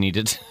important things she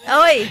needed.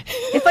 Oi,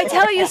 if I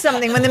tell you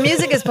something when the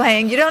music is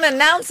playing, you don't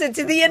announce it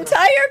to the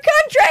entire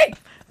country.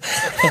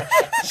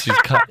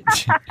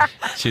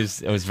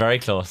 It was very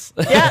close.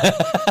 Yeah.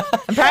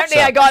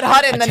 Apparently, I got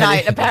hot in the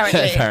night.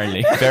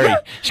 Apparently, very.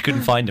 She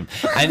couldn't find him.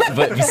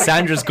 But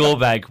Sandra's go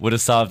bag would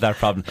have solved that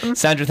problem.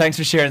 Sandra, thanks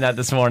for sharing that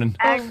this morning.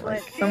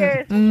 Excellent.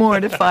 Cheers.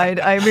 Mortified,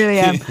 I really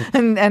am.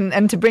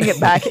 And to bring it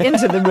back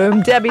into the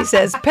room, Debbie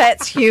says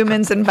pets,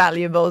 humans, and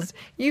valuables.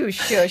 You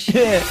shush.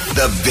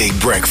 The Big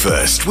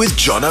Breakfast with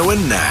Jono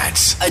and Nat.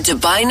 A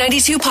Dubai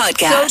 92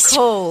 podcast. So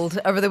cold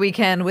over the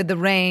weekend with the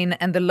rain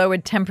and the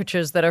lowered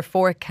temperatures that are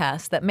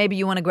forecast that maybe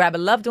you want to grab a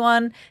loved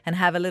one and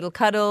have a little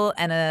cuddle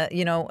and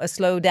a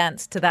slow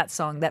dance to that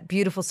song, that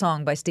beautiful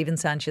song by Stephen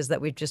Sanchez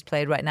that we've just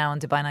played right now on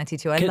Dubai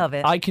 92. I love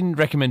it. I can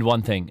recommend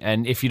one thing,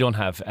 and if you don't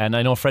have, and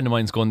I know a friend of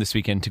mine's going this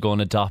weekend to go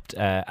and adopt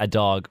a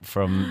dog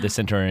from the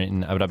centre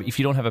in Abu Dhabi. If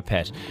you don't have a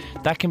pet,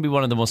 that can be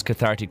one of the most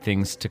cathartic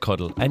things to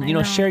cuddle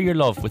and share your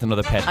love with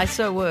another pet. I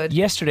so would.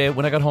 Yesterday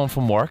when I got home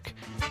from work,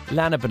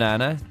 Lana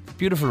Banana,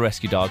 beautiful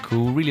rescue dog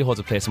who really holds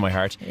a place in my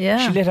heart. Yeah.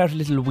 She let out a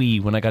little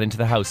wee when I got into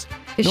the house.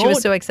 She was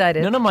so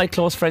excited. None of my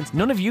close friends,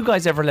 none of you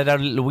guys ever let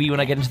out a little wee when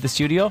I get into the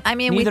studio. I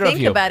mean, Neither we of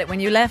think you. about it when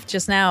you left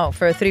just now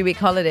for a 3-week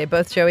holiday.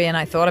 Both Joey and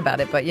I thought about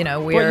it, but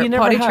Well, we're you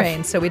never potty have.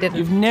 trained, so we didn't.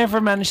 You've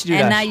never managed to do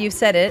that. And now you've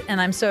said it, and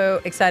I'm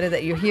so excited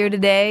that you're here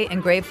today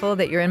and grateful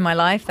that you're in my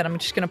life that I'm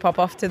just going to pop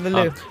off to the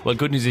loo. Well,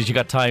 good news is you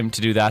got time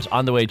to do that.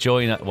 On the way,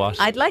 Joey, what?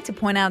 I'd like to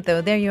point out,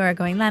 though, there you are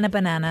going, Lana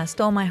Banana,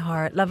 stole my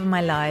heart, love of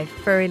my life,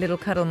 furry little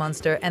cuddle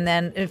monster. And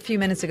then a few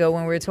minutes ago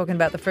when we were talking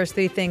about the first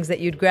 3 things that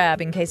you'd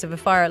grab in case of a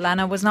fire,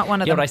 Lana was not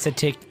one of Yeah, them. but I said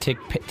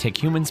take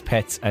humans,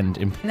 pets, and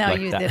No, like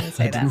you that. didn't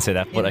say I that. didn't say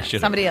that, but I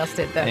should. Somebody else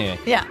did, though. Anyway,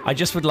 Yeah. I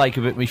just would like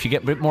a bit if you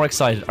get a bit more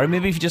excited, or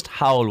maybe if you just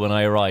howl when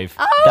I arrive.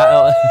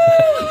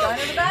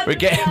 We're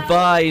getting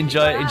bye.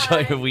 Enjoy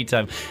your wee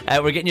time.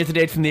 We're getting you to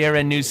date from the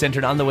ARN News Centre,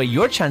 and on the way,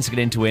 your chance to get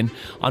in to win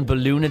on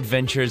Balloon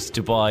Adventures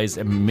Dubai's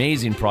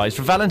amazing prize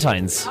for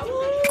Valentine's.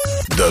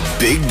 The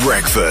Big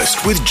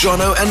Breakfast with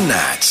Jono and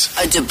Nat.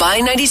 A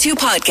Dubai 92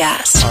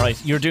 podcast. All right,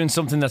 you're doing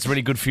something that's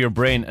really good for your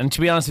brain, and to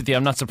be honest with you,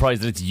 I'm not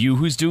surprised that it's you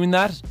who's doing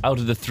that out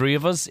of the 3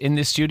 of us in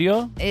this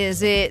studio.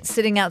 Is it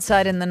sitting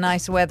outside in the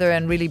nice weather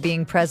and really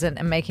being present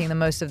and making the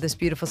most of this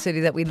beautiful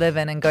city that we live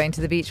in and going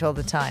to the beach all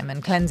the time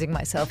and cleansing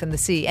myself in the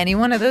sea? Any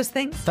one of those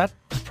things? That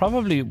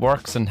probably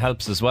works and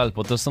helps as well,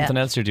 but there's something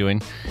else you're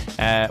doing,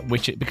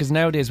 because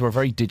nowadays we're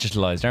very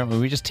digitalized, aren't we?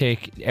 We just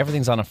take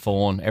everything's on a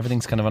phone,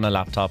 everything's kind of on a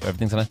laptop,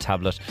 everything's on a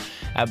tablet,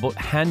 but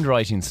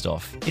handwriting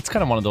stuff, it's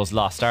kind of one of those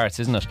lost arts,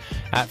 isn't it?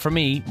 For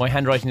me, my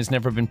handwriting has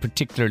never been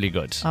particularly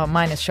good. Oh,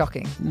 mine is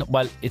shocking. No,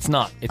 well, it's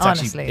not. It's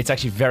Honestly.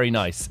 actually very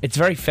nice. It's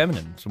very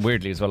feminine,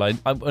 weirdly as well. I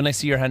when I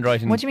see your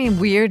handwriting, What do you mean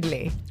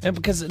weirdly?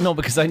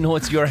 because I know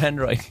it's your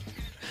handwriting.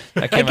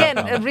 That came Again,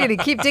 out. really,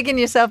 keep digging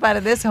yourself out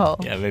of this hole.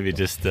 Yeah, maybe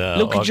just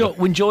Look at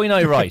when Joey and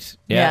I write,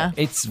 Yeah.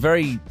 it's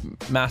very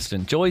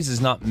masculine. Joey's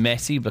is not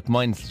messy, but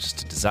mine's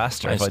just a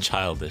disaster. it's If I-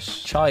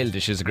 childish.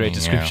 Childish is a great Yeah.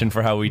 description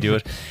for how we do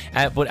it.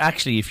 But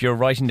actually, if you're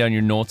writing down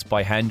your notes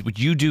by hand, which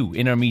you do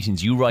in our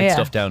meetings, you write Yeah.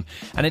 stuff down.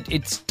 And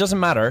it doesn't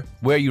matter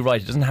where you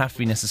write. It doesn't have to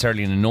be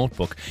necessarily in a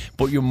notebook,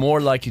 but you're more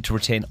likely to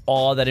retain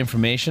all that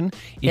information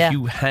if Yeah.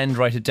 you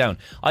handwrite it down.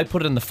 I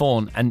put it on the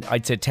phone and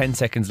I'd say 10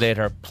 seconds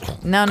later,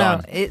 No,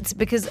 gone. it's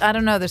because, I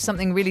don't know, there's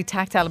something really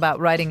tactile about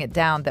writing it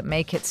down that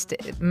makes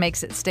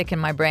it stick in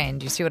my brain.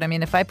 Do you see what I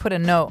mean? If I put a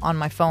note on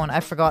my phone,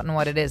 I've forgotten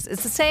what it is.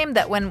 It's the same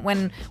that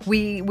when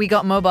we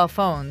got mobile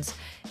phones,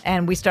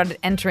 and we started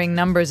entering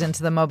numbers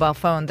into the mobile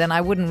phone, then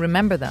I wouldn't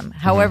remember them.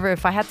 However,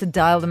 if I had to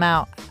dial them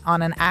out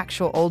on an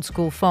actual old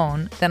school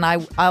phone, then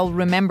I'll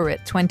remember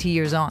it 20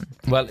 years on.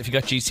 Well, if you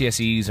got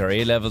GCSEs or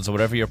A-levels or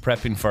whatever you're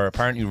prepping for,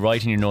 apparently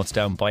writing your notes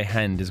down by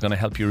hand is going to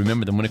help you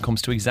remember them when it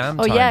comes to exam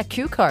time. Oh yeah,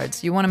 cue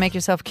cards. You want to make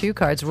yourself cue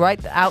cards.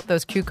 Write out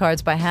those cue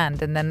cards by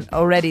hand, and then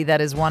already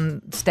that is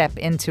one step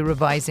into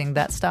revising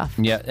that stuff.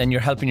 Yeah, and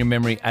you're helping your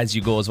memory as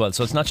you go as well.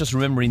 So it's not just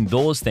remembering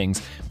those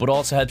things, but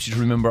also helps you to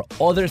remember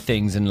other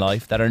things in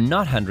life that are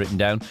not handwritten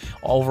down.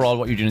 Overall,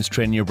 what you're doing is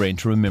training your brain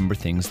to remember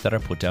things that are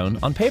put down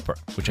on paper,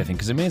 which I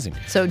think is amazing.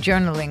 So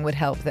journaling would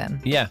help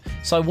then. Yeah.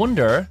 So I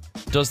wonder,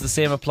 does the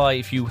same apply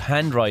if you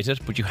handwrite it,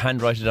 but you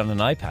handwrite it on an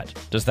iPad?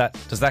 Does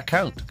that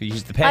count? Could you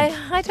use the pen?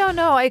 I don't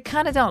know. I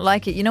kind of don't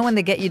like it. You know when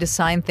they get you to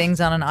sign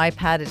things on an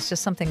iPad, it's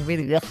just something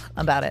really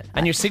about it.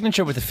 And your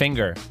signature with a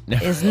finger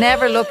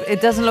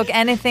it doesn't look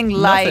anything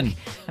like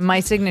my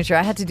signature.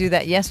 I had to do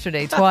that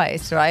yesterday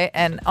twice, right?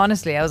 And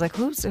honestly, I was like,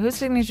 whose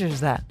signature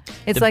is that?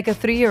 It's like a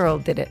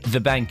 3-year-old did it. The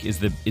bank is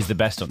the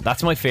best one.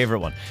 That's my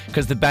favourite one,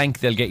 because the bank,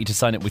 they'll get you to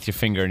sign it with your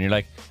finger, and you're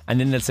like, and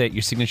then they'll say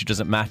your signature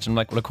doesn't match. And I'm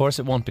like, well, of course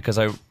it won't, because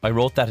I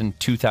wrote that in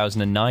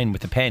 2009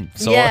 with a pen.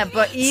 So yeah,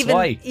 but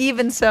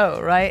even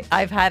so, right?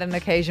 I've had an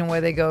occasion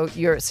where they go,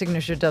 your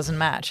signature doesn't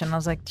match, and I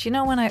was like, do you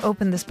know when I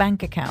opened this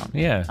bank account?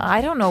 Yeah,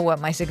 I don't know what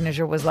my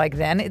signature was like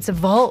then. It's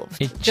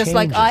evolved, just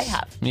like I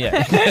have.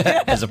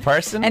 Yeah, as a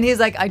person. And he's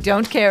like, I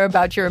don't care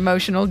about your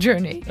emotional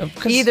journey.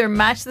 Either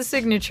match the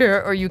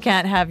signature or you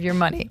can't have your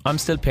money. I'm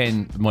still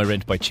paying my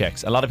rent by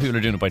checks. A lot of people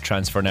are doing it by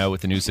transfer now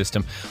with the new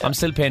system. I'm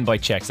still paying by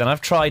checks, and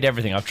I've tried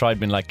everything. I've tried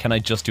being like, can I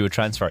just do a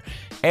transfer?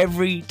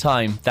 Every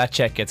time that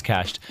check gets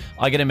cashed,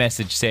 I get a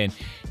message saying,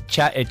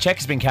 a check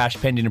has been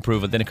cashed pending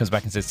approval. Then it comes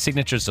back and says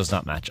signatures does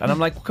not match, and I'm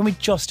like, can we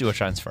just do a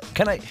transfer?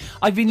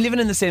 I've been living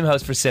in the same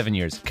house for 7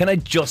 years. Can I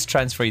just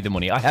transfer you the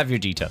money? I have your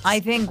details. I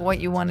think what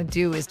you want to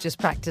do is just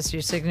practice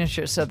your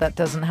signature so that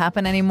doesn't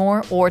happen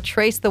anymore, or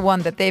trace the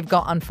one that they've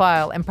got on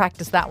file and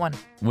practice that one.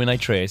 When I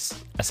trace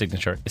a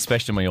signature,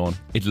 especially my own,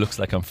 it looks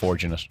like I'm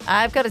forging it.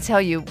 I've got to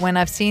tell you, when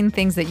I've seen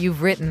things that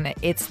you've written,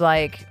 it's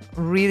like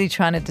really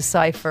trying to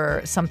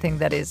decipher something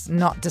that is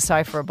not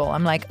decipherable.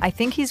 I'm like, I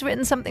think he's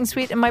written something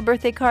sweet in my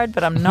birthday card,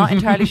 but I'm not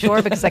entirely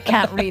sure because I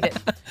can't read it.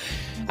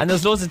 And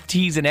there's loads of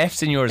T's and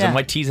F's in yours, and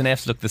my T's and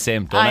F's look the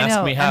same. Don't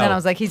ask me how. And then I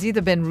was like, he's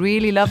either been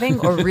really loving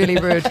or really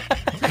rude.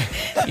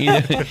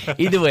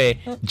 Either way,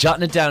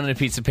 jotting it down on a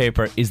piece of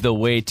paper is the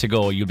way to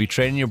go. You'll be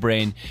training your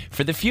brain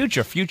for the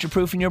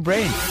future-proofing your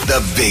brain.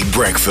 The Big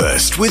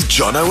Breakfast with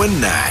Jono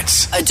and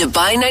Nat. A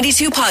Dubai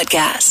 92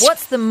 podcast.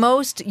 What's the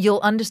most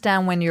you'll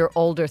understand when you're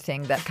older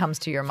thing that comes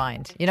to your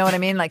mind? You know what I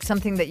mean? Like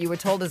something that you were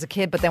told as a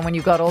kid, but then when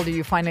you got older,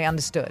 you finally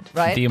understood,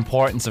 right? The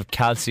importance of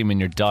calcium in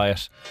your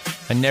diet.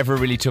 I never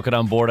really took it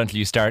on board until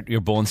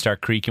your bones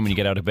start creaking when you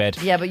get out of bed.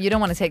 Yeah, but you don't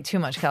want to take too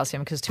much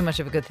calcium because too much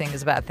of a good thing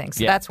is a bad thing.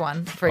 So that's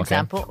one, for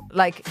example.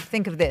 Like,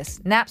 think of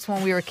this. Naps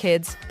when we were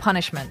kids,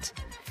 punishment.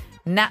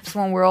 Naps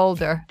when we're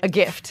older, a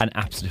gift. An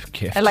absolute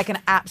gift. Like an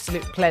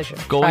absolute pleasure.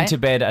 Going to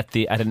bed at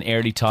an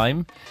early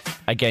time.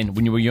 Again,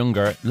 when you were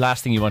younger,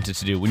 last thing you wanted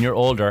to do. When you're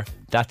older,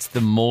 that's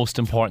the most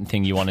important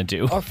thing you want to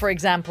do. Or for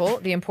example,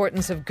 the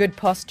importance of good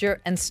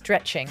posture and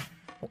stretching.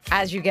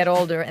 As you get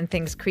older and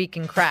things creak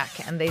and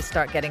crack and they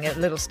start getting a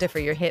little stiffer,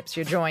 your hips,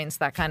 your joints,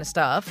 that kind of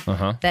stuff,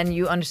 then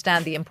you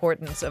understand the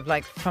importance of,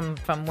 like, from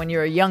when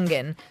you're a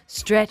youngin,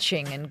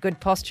 stretching and good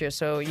posture.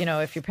 So, you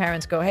know, if your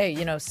parents go, hey,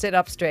 you know, sit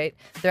up straight,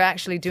 they're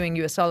actually doing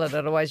you a solid.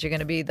 Otherwise, you're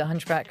going to be the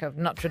Hunchback of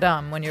Notre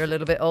Dame when you're a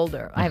little bit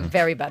older. I have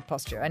very bad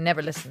posture. I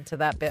never listened to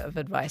that bit of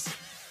advice.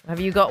 Have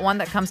you got one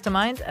that comes to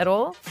mind at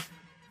all?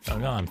 Oh,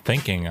 no, I'm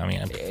thinking. I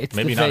mean, It's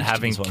maybe the not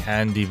having vegetables one.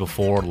 candy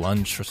before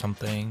lunch or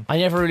something. I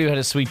never really had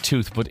a sweet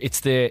tooth, but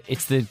it's the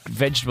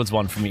vegetables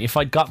one for me. If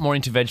I'd got more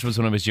into vegetables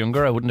when I was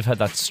younger, I wouldn't have had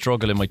that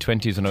struggle in my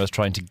 20s when I was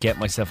trying to get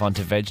myself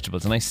onto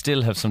vegetables. And I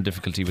still have some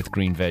difficulty with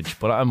green veg,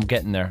 but I'm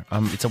getting there.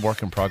 It's a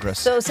work in progress.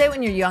 So say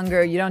when you're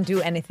younger, you don't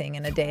do anything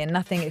in a day and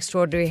nothing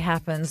extraordinary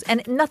happens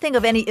and nothing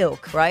of any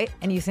ilk, right?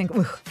 And you think,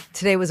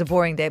 today was a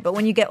boring day. But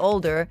when you get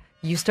older,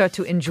 you start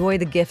to enjoy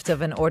the gift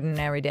of an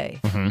ordinary day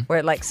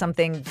where like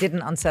something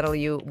didn't unsettle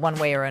you one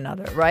way or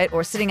another, right?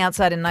 Or sitting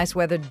outside in nice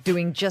weather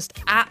doing just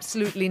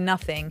absolutely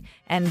nothing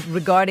and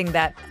regarding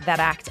that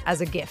act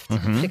as a gift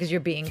because you're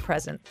being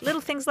present.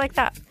 Little things like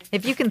that.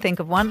 If you can think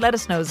of one, let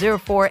us know.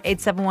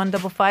 04-871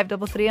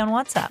 5533 on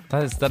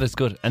WhatsApp. That is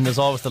good. And there's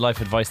always the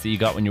life advice that you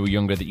got when you were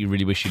younger that you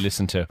really wish you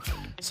listened to.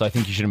 So I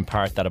think you should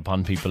impart that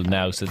upon people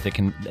now so that they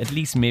can at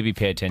least maybe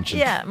pay attention.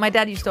 Yeah, my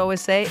dad used to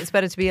always say it's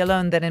better to be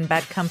alone than in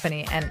bad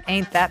company, and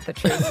ain't that the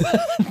truth?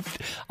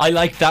 I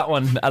like that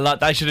one a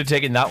lot. I should have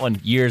taken that one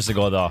years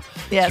ago though.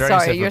 Yeah,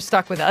 sorry, you're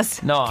stuck with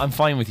us. No, I'm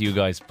fine with you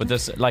guys. But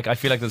there's I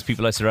feel like there's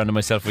people I surrounded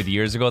myself with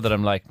years ago that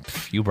I'm like,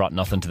 you brought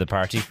nothing to the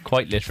party.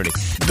 Quite literally.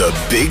 The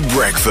Big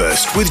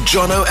Breakfast with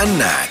Jono and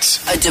Nat.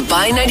 A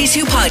Dubai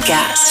 92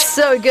 podcast.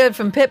 So good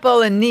from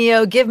Pitbull and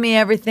Neo. Give me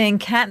everything.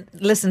 Can't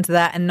listen to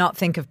that and not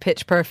think of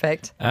Pitch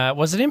Perfect.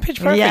 Was it in Pitch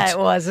Perfect? Yeah, it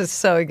was. It's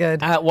so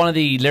good. One of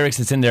the lyrics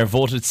that's in there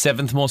voted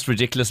 7th most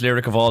ridiculous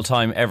lyric of all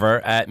time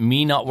ever.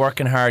 me not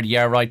working hard,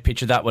 yeah, right,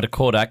 picture that with a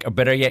Kodak, or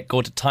better yet,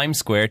 go to Times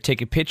Square,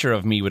 take a picture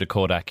of me with a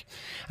Kodak.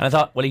 And I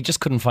thought, well, he just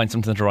couldn't find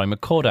something to rhyme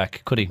with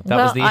Kodak, could he? That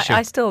was the issue.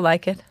 I still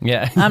like it.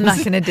 Yeah. I'm not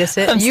going to diss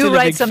it. I'm still You a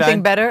write big something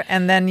fan. better,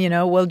 and then,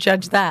 we'll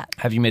judge that.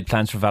 Have you made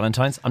plans for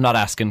Valentine's? I'm not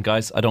asking,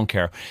 guys. I don't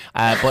care.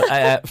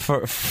 But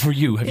for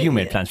you, have you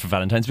made plans for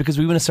Valentine's? Because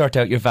we want to sort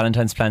out your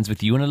Valentine's plans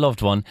with you and a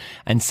loved one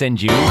and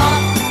send you...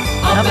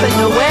 Up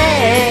and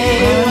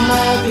away,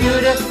 my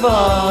beautiful.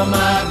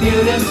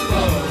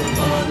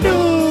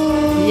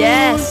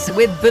 Yes,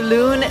 with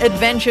Balloon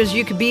Adventures,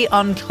 you could be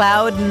on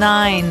cloud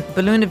 9.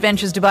 Balloon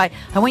Adventures Dubai.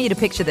 I want you to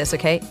picture this,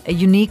 okay? A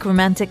unique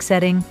romantic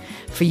setting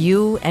for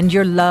you and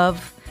your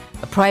love.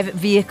 A private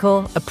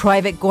vehicle, a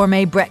private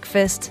gourmet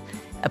breakfast,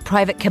 a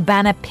private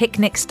cabana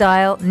picnic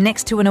style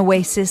next to an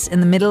oasis in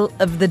the middle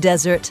of the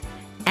desert.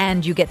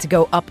 And you get to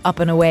go up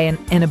and away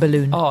in a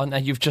balloon. Oh, now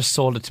you've just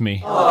sold it to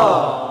me.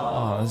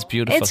 Oh, that's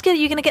beautiful. It's good.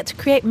 You're going to get to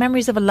create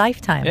memories of a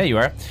lifetime. Yeah, you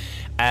are.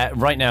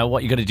 Right now,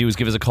 what you got to do is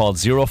give us a call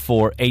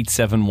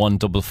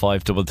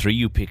 0487155533.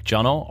 You pick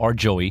Jono or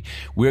Joey.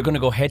 We're going to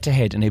go head to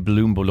head in a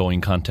balloon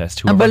blowing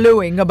contest. A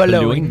balloon.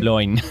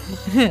 Blowing.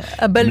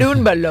 A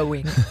balloon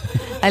blowing.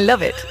 I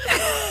love it.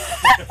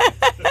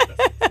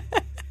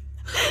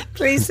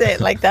 Please say it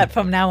like that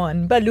from now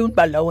on. Balloon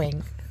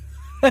blowing.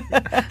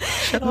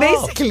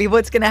 Basically,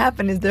 what's going to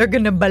happen is they're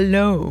going to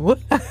blow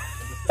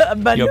a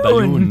balloon. Your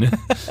balloon.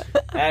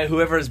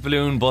 Whoever's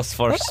balloon busts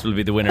first will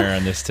be the winner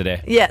on this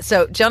today. Yeah,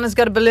 so John has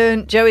got a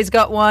balloon, Joey's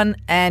got one,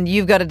 and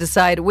you've got to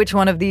decide which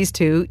one of these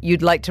two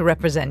you'd like to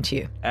represent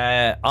you.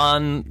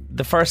 On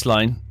the first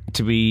line,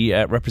 to be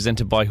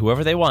represented by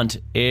whoever they want,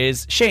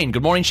 is Shane.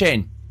 Good morning,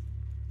 Shane.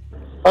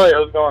 Hi,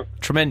 how's it going?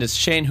 Tremendous.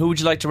 Shane, who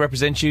would you like to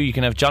represent you? You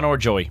can have Jono or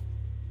Joey.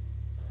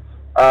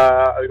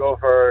 I'll go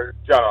for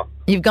Jono.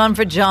 You've gone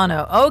for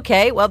Jono.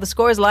 Okay, well, the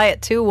scores lie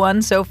at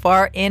 2-1 so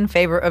far in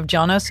favour of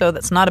Jono, so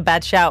that's not a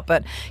bad shout.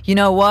 But you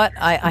know what?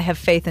 I have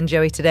faith in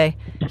Joey today.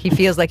 He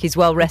feels like he's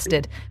well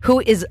rested. Who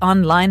is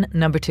on line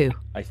number 2?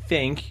 I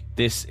think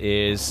this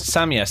is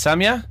Samia.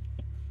 Samia?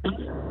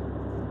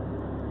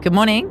 Good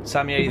morning.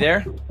 Samia, are you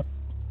there?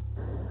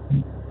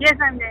 Yes,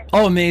 I'm there.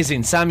 Oh,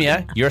 amazing.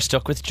 Samia, you're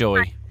stuck with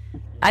Joey.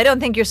 I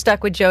don't think you're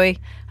stuck with Joey.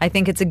 I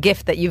think it's a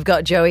gift that you've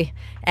got, Joey.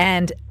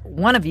 And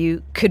one of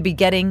you could be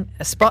getting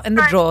a spot in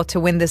the draw to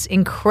win this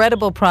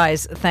incredible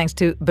prize thanks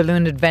to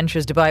Balloon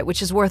Adventures Dubai,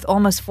 which is worth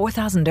almost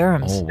 4,000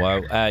 dirhams. Oh,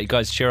 wow. You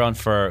guys cheer on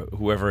for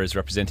whoever is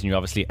representing you,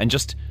 obviously. And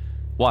just,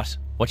 what?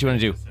 What do you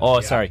want to do? Oh,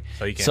 sorry.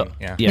 So you can,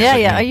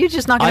 Yeah. Are you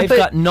just not going to I've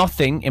got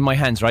nothing in my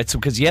hands, right? So,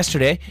 because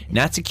yesterday,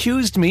 Nats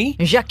accused me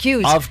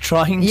of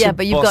trying to Yeah,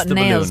 but you've bust got the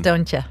nails, balloon.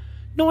 don't you?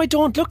 No, I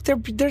don't. Look,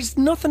 there's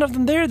nothing of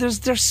them there.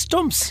 There's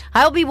stumps.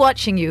 I'll be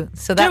watching you,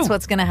 so that's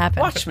what's going to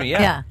happen. Watch me,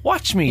 yeah.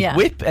 Watch me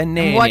whip and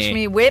nay. Watch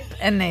me whip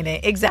and nay.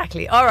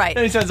 Exactly. All right.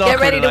 It sounds Get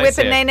awkward ready to when I whip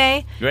say and it.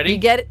 nay. You ready? You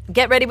get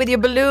ready with your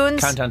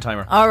balloons. Countdown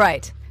timer. All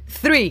right.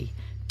 3,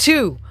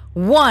 2,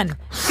 1,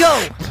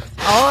 go.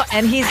 Oh,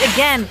 and he's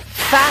again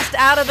fast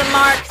out of the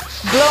mark,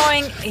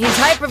 blowing. He's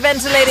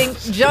hyperventilating.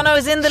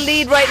 Jono's in the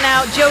lead right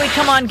now. Joey,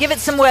 come on, give it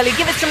some welly.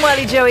 Give it some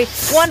welly, Joey.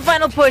 One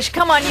final push.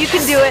 Come on, you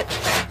can do it.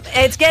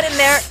 It's getting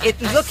there.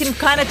 It's looking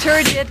kind of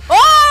turgid.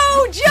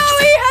 Oh,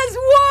 Joey has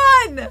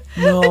won.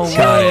 No Joey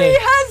way.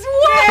 has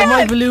won. But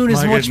my balloon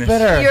is much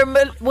better.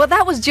 Well,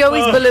 that was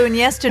Joey's balloon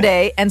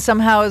yesterday, and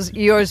somehow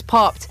yours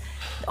popped.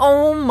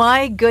 Oh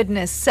my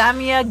goodness.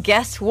 Samia,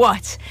 guess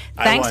what?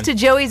 Thanks won. to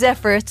Joey's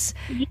efforts,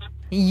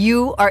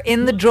 you are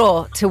in the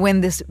draw to win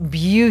this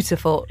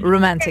beautiful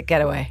romantic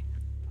getaway.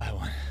 I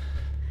won.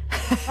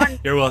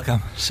 You're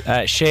welcome.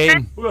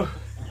 Shane.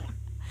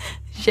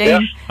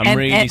 Shane, I'm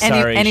really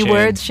sorry, any Shane.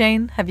 words,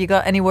 Shane? Have you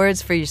got any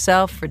words for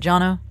yourself, for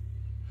Jono?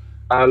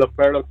 Look,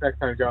 better luck next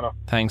time, Jono.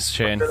 Thanks,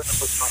 Shane.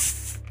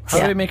 How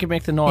do we make it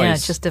make the noise? Yeah,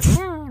 it's just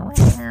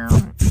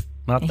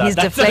Not that. he's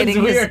That deflating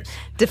sounds his weird.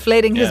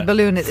 deflating his Yeah.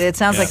 balloon. It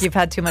sounds Yeah. like you've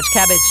had too much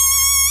cabbage.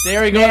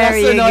 There you go. There That's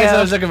the you noise go.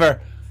 I was looking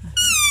for.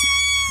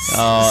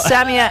 Oh.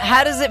 Samia,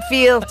 how does it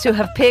feel to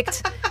have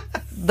picked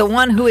the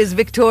one who is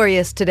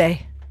victorious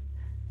today?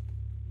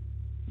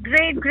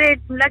 Great.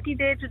 Lucky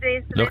day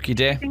today. So Lucky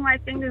day. keeping my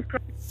fingers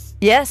crossed.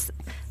 Yes,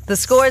 the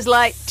scores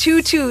lie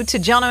 2-2 to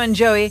Jono and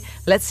Joey.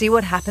 Let's see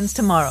what happens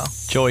tomorrow.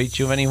 Joey,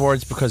 do you have any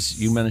words because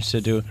you managed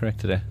to do it correct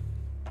today?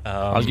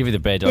 I'll give you the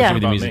bed. I'll Yeah. give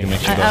you the music and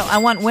make you go. I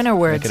want winner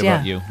words, Make it yeah.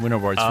 about you. Winner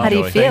words from How do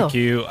you Joey. feel? Thank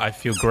you. I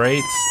feel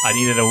great. I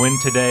needed a win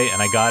today,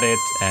 and I got it.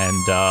 And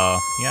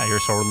you're a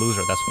sore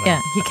loser. That's what Yeah,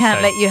 he can't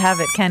say. let you have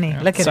it, can he?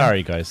 Look at him.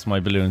 Sorry, guys.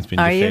 My balloon's been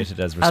Are you? deflated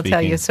as we're I'll speaking.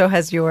 tell you, so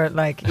has your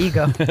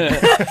ego.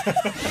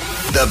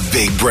 The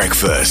Big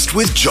Breakfast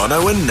with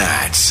Jono and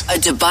Nat. A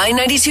Dubai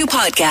 92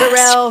 podcast.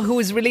 Pharrell, who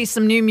has released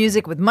some new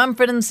music with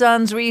Mumford &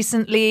 Sons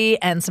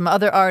recently, and some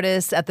other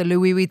artists at the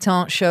Louis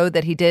Vuitton show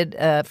that he did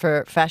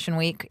for Fashion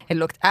Week. It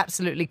looked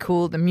absolutely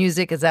cool. The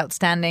music is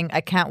outstanding.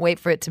 I can't wait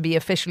for it to be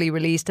officially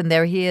released. And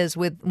there he is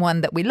with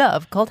one that we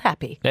love called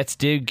Happy. Let's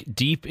dig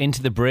deep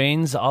into the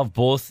brains of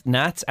both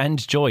Nat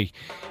and Joy.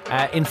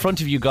 In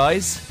front of you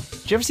guys,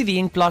 do you ever see the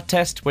ink blot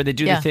test where they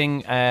do the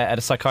thing at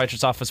a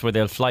psychiatrist's office where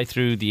they'll fly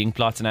through the ink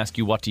blots and ask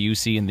you, what do you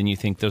see? And then you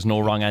think there's no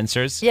wrong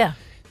answers? Yeah.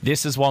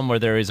 This is one where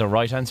there is a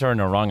right answer and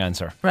a wrong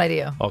answer.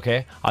 Rightio.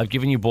 Okay, I've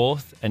given you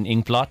both an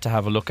ink blot to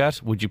have a look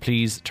at. Would you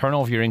please turn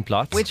over your ink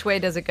blots? Which way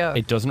does it go?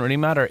 It doesn't really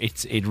matter.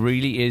 It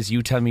really is.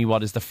 You tell me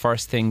what is the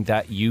first thing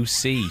that you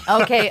see.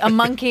 Okay, a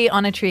monkey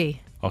on a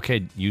tree.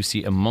 Okay, you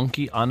see a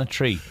monkey on a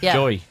tree. Yeah.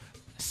 Joy. I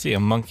see a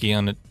monkey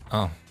on a...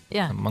 Oh.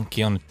 Yeah. A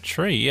monkey on a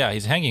tree. Yeah,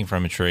 he's hanging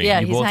from a tree. Yeah,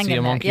 You he's both hanging see a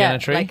there. monkey yeah, on a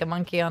tree? like a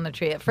monkey on a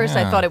tree. At first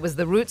I thought it was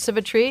the roots of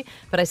a tree,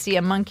 but I see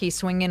a monkey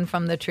swinging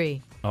from the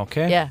tree.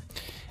 Okay. Yeah.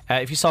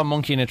 If you saw a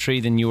monkey in a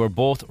tree, then you were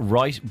both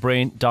right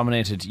brain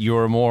dominated. You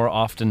are more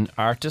often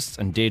artists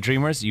and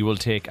daydreamers. You will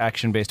take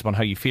action based upon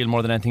how you feel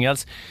more than anything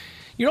else.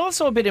 You're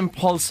also a bit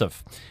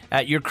impulsive.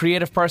 You're a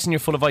creative person. You're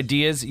full of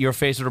ideas. You're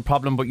faced with a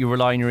problem, but you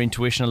rely on your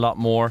intuition a lot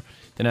more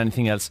than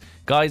anything else.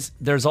 Guys,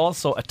 there's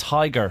also a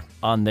tiger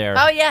on there.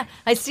 Oh yeah,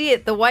 I see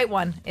it. The white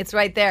one. It's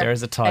right there.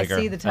 There's a tiger. I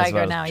see the as tiger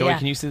well. now. Joy, yeah.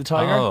 can you see the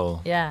tiger?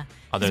 Oh. Yeah.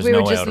 Oh, there's we no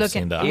were way just I would've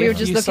looking. seen that. We were If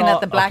just you looking saw-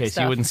 at the black okay, stuff.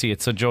 so you wouldn't see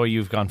it. So Joy,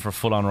 you've gone for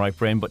full on right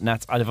brain, but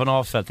Nat, I've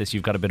all felt this.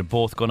 You've got a bit of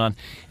both going on.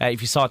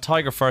 If you saw a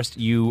tiger first,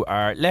 you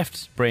are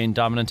left brain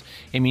dominant.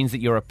 It means that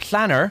you're a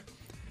planner.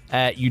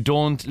 You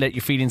don't let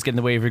your feelings get in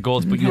the way of your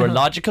goals, but you are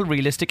logical,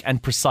 realistic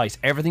and precise.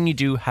 Everything you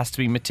do has to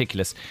be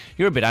meticulous.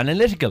 You're a bit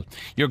analytical.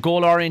 You're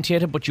goal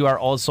orientated, but you are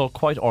also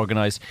quite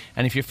organised.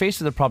 And if you're faced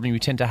with a problem, you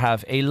tend to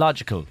have a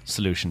logical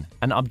solution,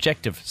 an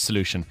objective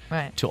solution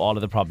Right. to all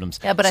of the problems.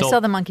 Yeah, but I So saw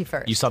the monkey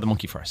first. You saw the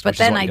monkey first. But which is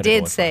then what I you gotta go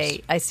did with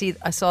say first.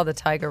 I saw the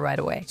tiger right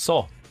away.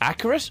 So,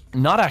 accurate?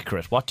 Not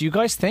accurate? What do you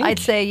guys think? I'd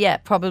say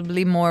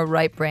probably more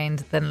right-brained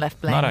than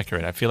left-brained. Not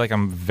accurate. I feel like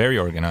I'm very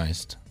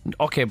organized.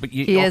 Okay, but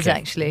He is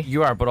actually.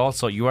 You are, but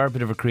also you are a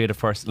bit of a creative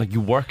person. Like, you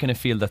work in a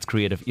field that's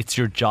creative. It's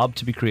your job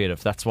to be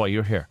creative. That's why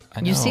you're here. I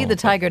You see know, the but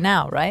tiger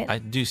now, right? I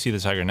do see the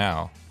tiger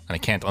now, and I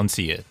can't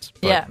unsee it.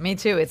 But, Yeah, me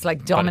too. It's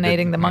like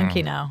dominating the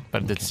monkey now,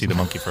 But I did see the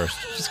monkey first.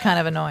 which is kind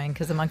of annoying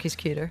because the monkey's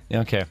cuter.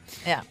 Okay.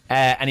 Yeah.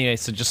 Anyway,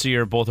 so just so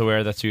you're both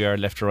aware that you are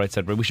left or right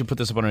side, we should put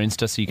this up on our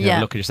Insta so you can have Yeah.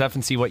 a look at yourself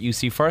and see what you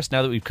see first.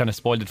 Now that we've kind of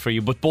spoiled it for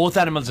you, but both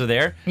animals are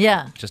there.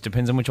 Yeah. Just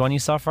depends on which one you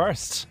saw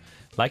first.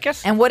 Like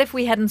it? And what if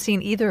we hadn't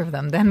seen either of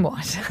them? Then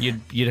what?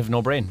 You'd have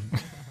no brain.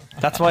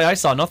 That's why I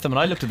saw nothing. When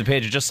I looked at the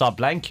page, I just saw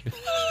blank.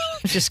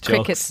 Just Jokes,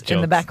 crickets in the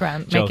jokes,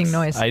 background jokes. making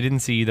noise. I didn't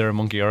see either a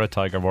monkey or a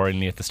tiger.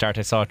 Worryingly, at the start,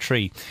 I saw a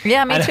tree.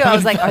 Yeah, me too. I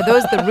was like, are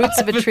those the roots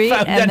of a tree?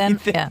 found And then,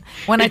 anything.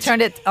 when I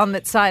turned it on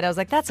its side, I was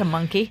like, that's a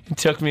monkey. It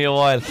took me a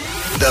while.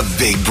 The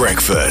Big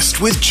Breakfast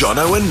with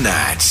Jono and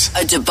Nat.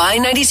 A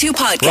Dubai 92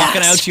 podcast.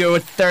 Rocking out here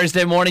with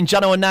Thursday morning.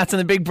 Jono and Nats and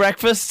the Big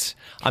Breakfast.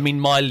 I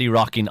mean, mildly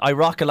rocking. I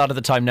rock a lot of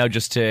the time now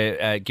just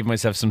to give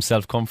myself some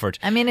self-comfort.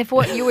 I mean, if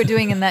what you were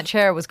doing in that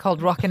chair was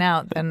called rocking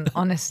out, then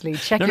honestly,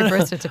 check your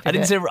birth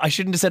certificate. I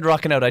shouldn't have said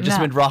rocking out. I just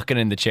No. meant rocking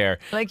in the chair.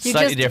 Like you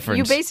Slightly just, different.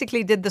 you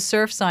basically did the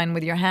surf sign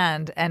with your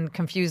hand and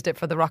confused it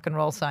for the rock and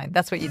roll sign.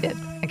 That's what you did.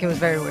 Like it was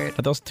very weird.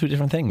 But those are two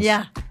different things.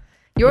 Yeah.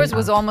 Yours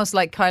was almost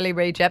like Kylie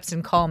Rae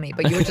Jepsen, call me,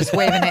 but you were just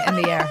waving it in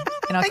the air.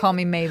 You know, call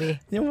me maybe.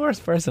 You're the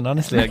worst person,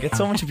 honestly. I get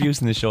so much abuse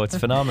in the show. It's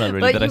phenomenal,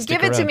 really, But that I you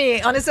stick give it to around.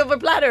 me on a silver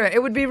platter.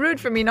 It would be rude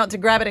for me not to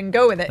grab it and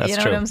go with it. That's you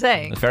know true. what I'm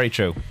saying? It's very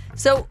true.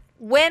 So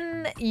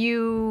when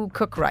you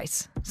cook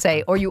rice,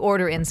 say, or you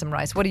order in some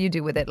rice, what do you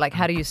do with it? Like,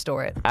 how do you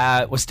store it?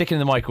 We'll stick it in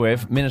the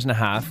microwave, minute and a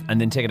half, and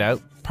then take it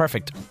out.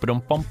 Perfect.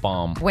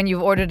 Ba-dum-bum-bum. When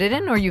you've ordered it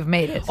in or you've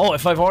made it? Oh,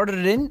 if I've ordered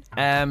it in,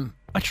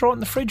 I throw it in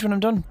the fridge when I'm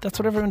done. That's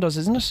what everyone does,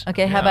 isn't it?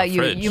 Okay, how Yeah, about you?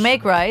 fridge. You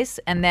make rice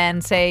and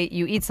then say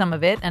you eat some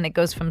of it and it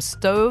goes from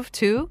stove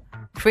to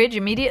fridge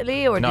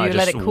immediately, or do I you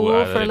let just, it cool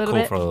let for a it little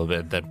cool bit? for a little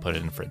bit, then put it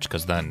in the fridge,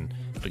 because then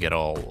we get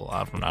all,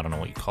 I don't know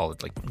what you call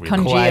it, like really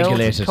Congealed.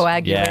 Coagulated.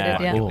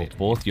 Coagulated, yeah. Oh,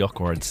 both yuck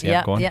words.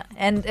 Yeah, go on. yeah.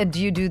 And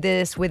do you do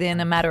this within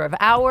a matter of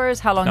hours?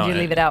 How long No, do you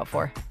leave it out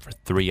for? for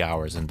 3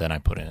 hours, and then I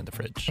put it in the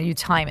fridge. You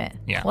time it.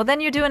 Yeah. Well,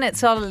 then you're doing it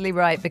solidly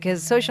right,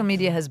 because social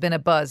media has been a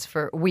buzz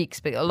for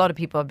weeks. But a lot of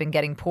people have been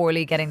getting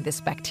poorly, getting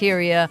this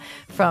bacteria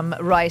from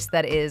rice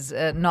that is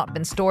not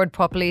been stored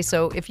properly.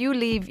 So if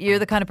you're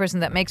the kind of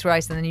person that makes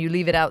rice and then you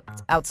leave it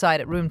outside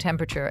at room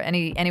temperature,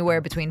 anywhere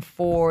between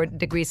 4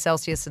 degrees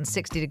Celsius and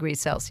 60 degrees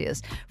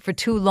Celsius for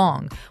too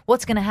long,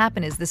 what's going to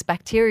happen is this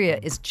bacteria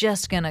is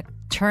just going to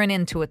turn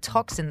into a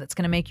toxin that's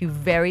going to make you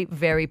very,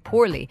 very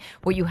poorly.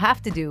 What you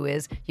have to do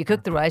is you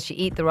cook the rice, you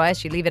eat the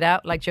rice, you leave it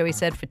out, like Joey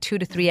said, for 2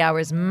 to 3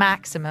 hours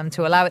maximum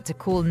to allow it to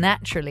cool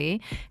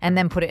naturally, and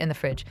then put it in the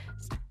fridge.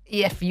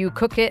 if you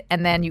cook it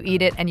and then you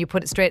eat it and you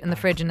put it straight in the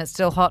fridge and it's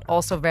still hot,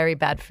 also very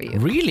bad for you.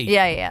 Really?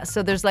 Yeah.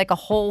 So there's like a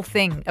whole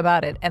thing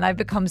about it. And I've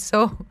become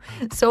so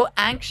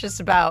anxious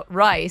about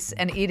rice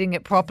and eating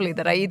it properly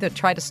that I either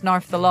try to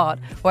snarf the lot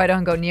or I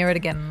don't go near it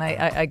again and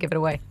I give it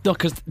away. No,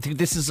 because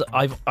this is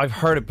I've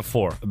heard it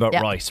before about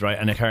rice, right?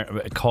 And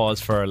it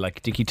cause for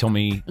like dicky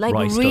tummy. Like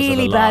rice really does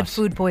it a bad lot.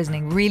 food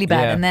poisoning, really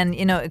bad. Yeah. And then,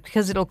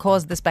 because it'll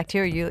cause this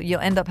bacteria, you'll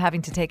end up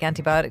having to take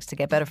antibiotics to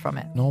get better from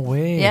it. No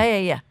way.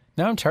 Yeah.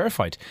 Now I'm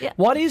terrified. Yeah.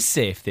 What is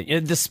safe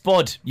then? The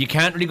spud. You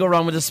can't really go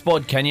wrong with the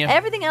spud, can you?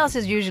 Everything else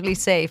is usually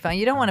safe.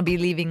 You don't want to be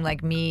leaving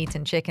like meat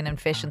and chicken and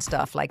fish and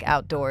stuff like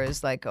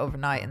outdoors, like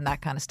overnight and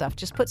that kind of stuff.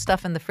 Just put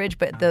stuff in the fridge.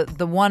 But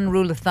the one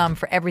rule of thumb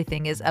for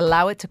everything is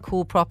allow it to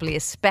cool properly,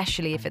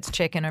 especially if it's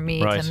chicken or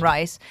meat and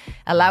rice.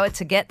 Allow it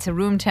to get to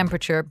room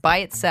temperature by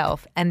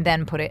itself and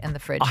then put it in the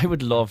fridge. I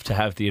would love to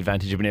have the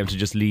advantage of being able to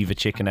just leave a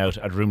chicken out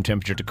at room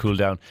temperature to cool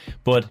down.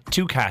 But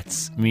 2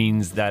 cats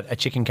means that a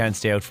chicken can't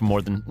stay out for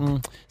more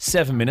than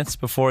 7 minutes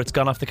before it's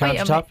gone off the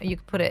countertop. You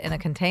could put it in a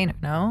container,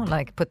 no?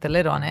 Like put the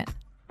lid on it.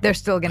 They're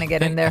still going to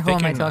get in there. Who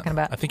am I talking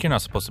about? I think you're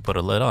not supposed to put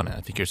a lid on it. I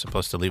think you're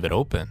supposed to leave it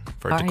open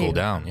for it to cool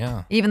down.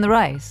 Yeah. Even the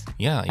rice?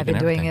 Yeah, I've been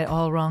doing it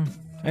all wrong.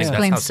 Yeah.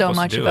 Explains so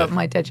much about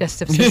my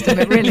digestive system.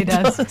 It really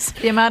does.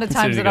 The amount of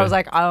times that I was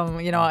like,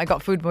 I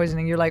got food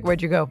poisoning. You're like,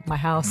 where'd you go? My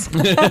house.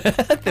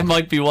 That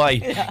might be why.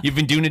 Yeah. You've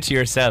been doing it to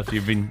yourself.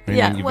 You've been doing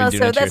it to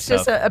that's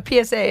yourself. just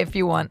a PSA if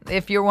you want.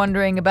 If you're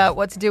wondering about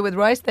what to do with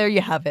rice, there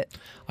you have it.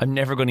 I'm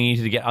never going to eat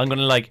it again. I'm going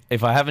to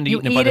if I haven't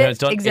eaten it by the time it's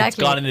done, it's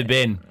gone in the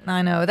bin.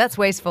 I know, that's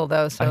wasteful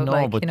though. So I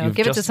know, but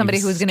give it to somebody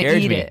who's going to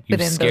eat it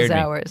within those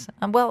hours.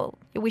 Well,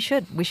 we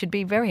should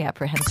be very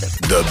apprehensive.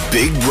 The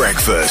Big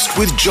Breakfast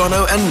with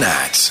Jono and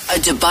Nat. A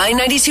Dubai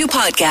 92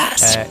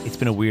 podcast. It's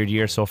been a weird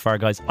year so far,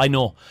 guys. I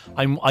know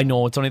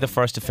it's only the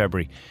 1st of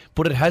February,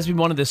 but it has been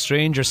one of the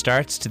stranger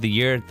starts to the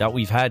year that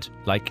we've had,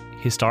 like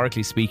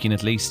historically speaking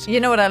at least. You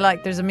know what I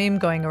like? There's a meme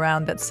going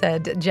around that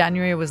said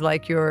January was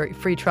like your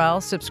free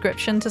trial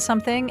subscription to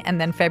something, and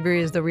then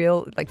February is the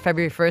real, like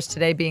February 1st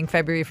today being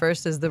February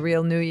 1st is the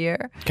real new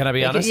year. Can I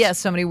be honest? Yeah,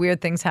 so many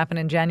weird things happen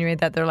in January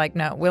that they're like,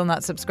 no, we'll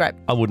not subscribe.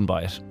 I wouldn't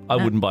buy it. I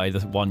wouldn't buy the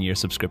 1 year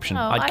subscription.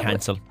 I'd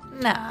cancel.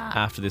 Nah.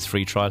 After this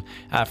free trial.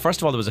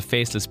 First of all, there was a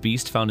faceless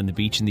beast found in the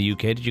beach in the UK.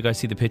 Did you guys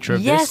see the picture of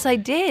this? Yes, I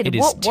did. It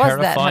what is was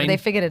terrifying. that? Have they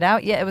figured it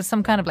out? Yeah, it was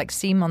some kind of like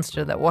sea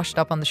monster that washed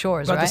up on the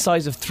shores, About right? the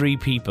size of 3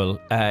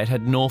 people. It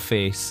had no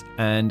face,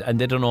 and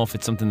they don't know if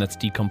it's something that's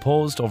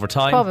decomposed over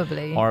time.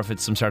 Probably. Or if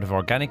it's some sort of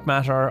organic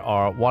matter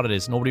or what it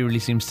is. Nobody really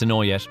seems to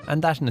know yet.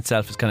 And that in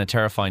itself is kind of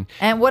terrifying.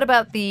 And what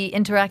about the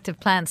interactive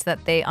plants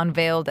that they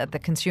unveiled at the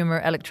Consumer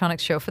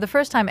Electronics Show? For the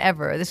first time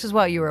ever, this is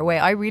while you were away,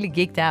 I really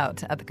geeked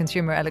out at the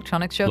Consumer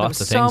Electronics Show. Lots there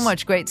was of so things.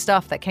 much great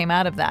stuff that came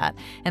out of that.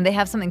 And they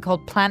have something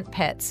called Plant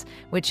Pets,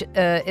 which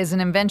is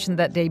an invention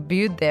that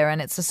debuted there. And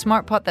it's a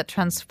smart pot that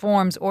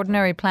transforms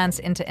ordinary plants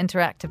into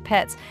interactive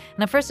pets.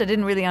 And at first I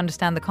didn't really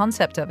understand the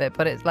concept of it,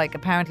 but it's like,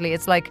 apparently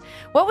it's like,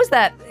 what was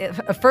that?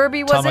 A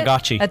Furby, was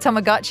Tamagotchi. it? A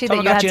Tamagotchi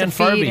that you had to and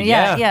feed. Furby,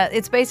 Yeah.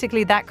 It's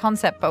basically that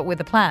concept, but with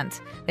a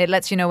plant. It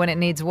lets you know when it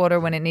needs water,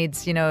 when it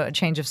needs, a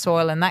change of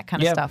soil and that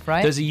kind of stuff,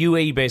 right? There's a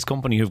UAE-based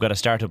company who've got a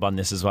startup on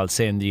this as well.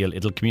 Same deal.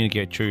 It'll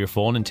communicate through your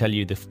phone and tell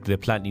you the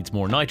plant needs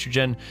more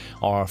nitrogen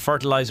or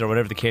fertilizer or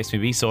whatever the case may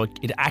be. So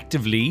it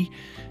actively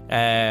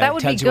that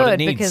would be tells you what it good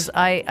needs. because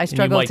I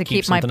struggle to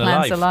keep my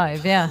plants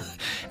alive. Yeah.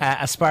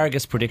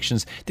 Asparagus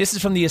predictions. This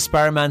is from the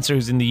Asparamancer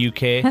who's in the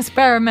UK.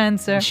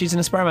 Asparamancer. She's an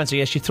Asparamancer,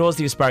 yes. She throws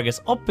the asparagus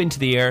up into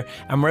the air,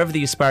 and wherever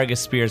the asparagus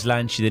spears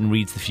land, she then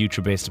reads the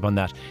future based upon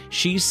that.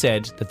 She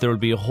said that there will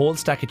be a whole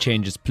stack of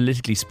changes,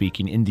 politically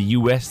speaking, in the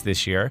US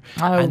this year,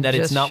 and that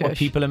it's not what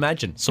people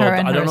imagine. So her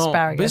and I don't her know.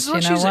 Asparagus, This is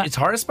what she said. It's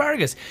her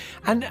asparagus.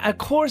 And of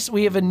course,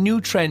 we have a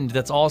new trend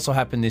that's also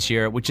happened this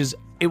year, which is,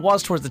 it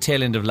was towards the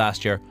tail end of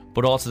last year,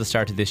 but also the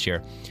start of this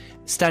year.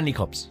 Stanley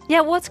Cups.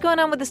 Yeah, what's going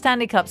on with the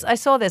Stanley Cups? I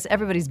saw this.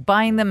 Everybody's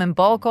buying them in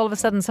bulk all of a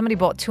sudden. Somebody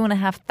bought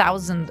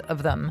 2,500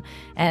 of them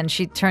and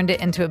she turned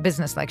it into a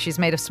business. Like, she's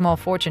made a small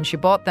fortune. She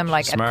bought them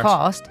at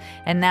cost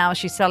and now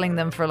she's selling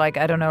them for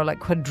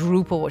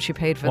quadruple what she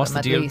paid for them. What's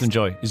the deal with them,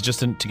 Joy? Is just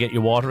to get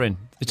your water in.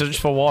 It's just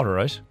for water,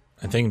 right?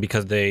 I think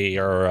because they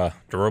are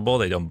durable,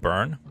 they don't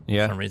burn.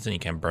 Yeah. For some reason, you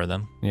can't burn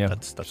them. Yeah.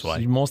 That's why.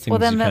 Most things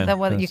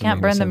you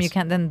can't burn them. You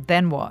can't.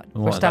 Then what?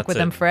 We're stuck with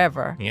them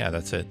forever. Yeah,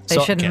 that's it. They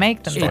shouldn't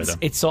make them.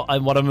 It's so.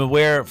 What I'm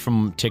aware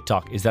from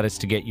TikTok is that it's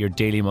to get your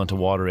daily amount of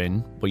water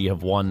in, but you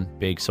have one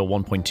big, so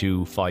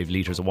 1.25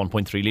 liters or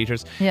 1.3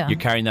 liters. Yeah. You're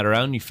carrying that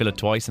around. You fill it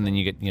twice, and then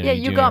you get.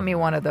 You got me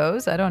one of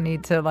those. I don't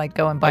need to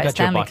go and buy a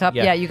Stanley Cup.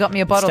 Yeah. You got me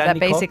a bottle that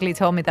basically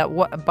told me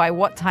that by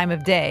what time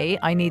of day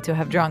I need to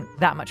have drunk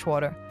that much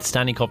water. The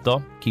Stanley Cup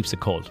though keeps it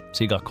cold,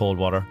 so you got cold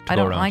water to I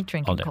go don't around like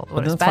drinking all day. cold But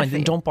water. that's It's bad fine. for Then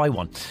you. don't buy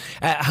one.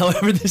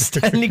 However, the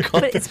Stanley Cup.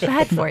 But it's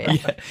bad for you.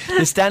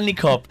 The Stanley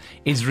Cup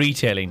is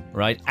retailing,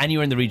 right?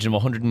 Anywhere in the region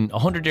of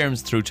 100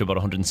 dirhams through to about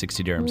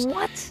 160 dirhams.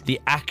 What? The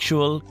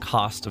actual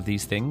cost of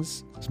these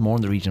things It's more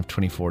in the region of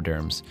 24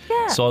 dirhams.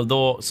 Yeah. So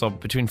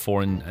between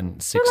 $4 and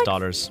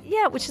 $6.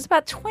 Yeah, which is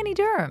about 20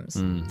 dirhams.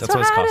 That's so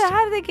what it's costing.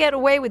 how do they get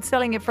away with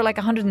selling it for like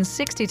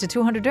 160 to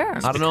 200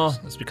 dirhams? I don't know.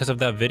 It's because of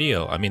that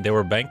video. I mean, they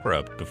were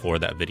bankrupt before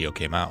that video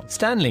came out.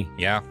 Stanley.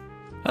 Yeah.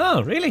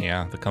 Oh, really?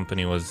 Yeah, the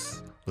company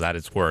was at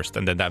its worst.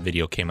 And then that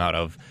video came out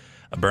of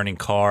a burning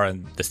car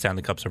and the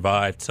Stanley Cup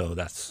survived. So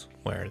that's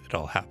where it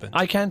all happened.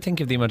 I can't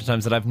think of the amount of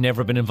times that I've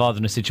never been involved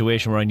in a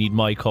situation where I need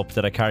my cup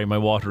that I carry my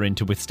water in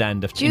to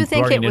withstand a Do you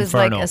think burning it was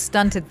inferno. like a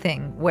stunted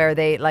thing where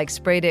they like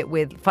sprayed it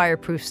with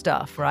fireproof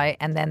stuff, right?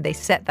 And then they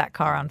set that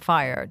car on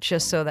fire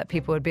just so that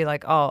people would be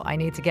like, oh, I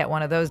need to get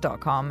one of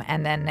those.com.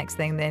 And then next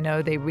thing they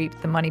know, they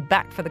reaped the money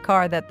back for the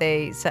car that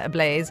they set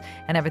ablaze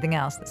and everything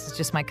else. This is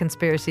just my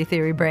conspiracy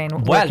theory brain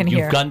working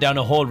you've here. gone down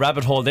a whole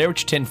rabbit hole there with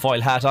your tinfoil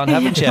hat on,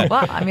 haven't you?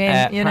 Well, I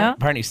mean, you know.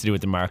 Apparently it's to do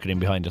with the marketing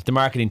behind it. The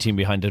marketing team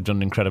behind it have done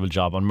an incredible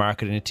job on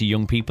marketing it to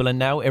young people, and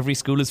now every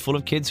school is full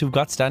of kids who've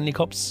got Stanley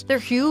Cups. They're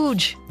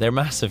huge. They're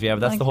massive, yeah, but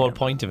that's the whole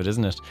point of it,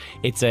 isn't it?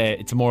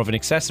 It's more of an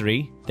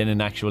accessory than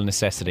an actual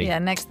necessity. Yeah,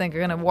 next thing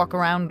you're going to walk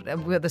around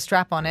with a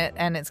strap on it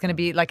and it's going to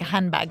be like a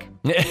handbag.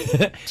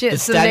 The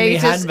Just the Stanley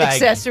latest handbag.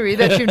 accessory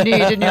that you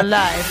need in your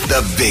life.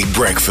 The Big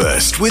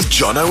Breakfast with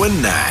Jono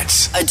and Nat.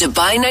 A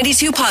Dubai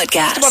 92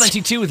 podcast. Dubai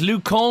 92 with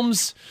Luke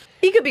Combs.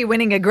 He could be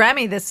winning a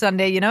Grammy this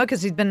Sunday, you know,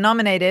 because he's been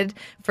nominated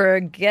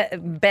for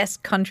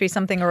Best Country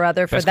something or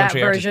other for Best that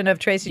country artist. version of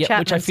Tracy Chapman's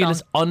which I feel song.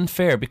 is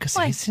unfair because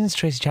Why? it's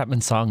Tracy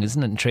Chapman's song,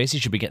 isn't it? And Tracy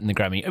should be getting the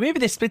Grammy. Or maybe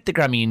they split the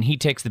Grammy and he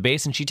takes the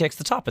bass and she takes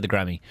the top of the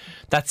Grammy.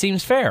 That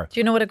seems fair. Do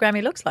you know what a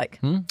Grammy looks like?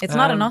 It's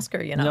not an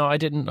Oscar, you know. No, I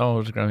didn't know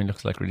what a Grammy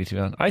looks like, really, to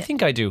be honest. I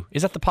think I do.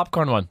 Is that the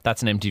popcorn one?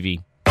 That's an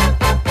MTV.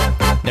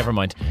 Never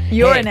mind.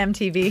 You're Hey, an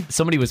MTV.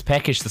 Somebody was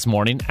peckish this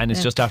morning and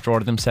is just after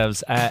ordering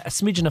themselves a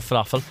smidgen of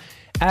falafel.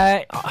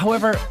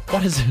 However,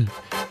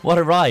 what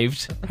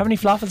arrived? How many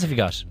falafels have you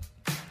got?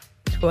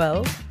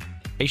 12.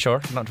 Are you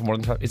sure? Not more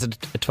than 12. Is it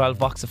a 12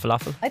 box of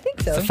falafel? I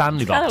think so. It's a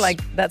family Kind box. of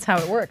like that's how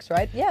it works,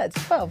 right? Yeah,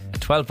 it's 12. A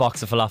 12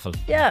 box of falafel.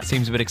 Yeah.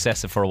 Seems a bit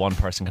excessive for a one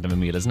person kind of a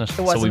meal, isn't it? It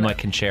So we wasn't- might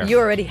can share. You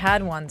already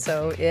had one,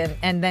 so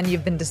and then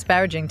you've been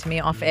disparaging to me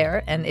off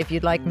air. And if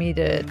you'd like me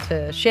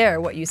to share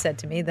what you said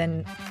to me,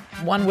 then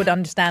one would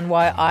understand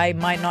why I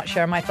might not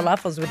share my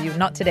falafels with you,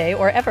 not today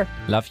or ever.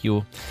 Love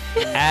you.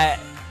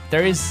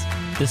 There is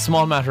the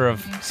small matter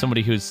of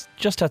somebody who's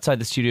just outside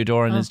the studio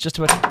door and is just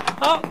about.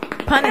 Oh,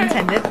 Pun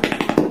intended.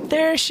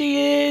 there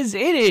she is.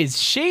 It is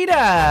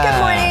Sheena. Good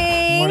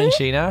morning. Morning,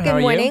 Sheena. How Good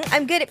are morning. you?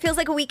 I'm good. It feels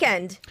like a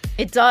weekend.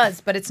 It does,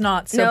 but it's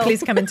not. So No.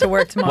 please come into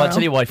work tomorrow. Well, I'll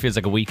tell you why it feels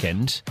like a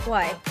weekend.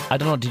 Why? I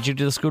don't know. Did you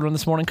do the school run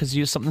this morning? Because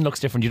something looks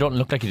different. You don't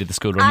look like you did the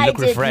school run. You I look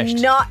did refreshed.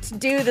 not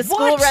do the school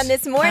What? run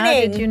this morning. How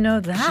did you know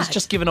that? She's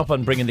just given up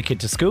on bringing the kid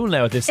to school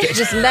now at this stage.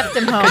 just left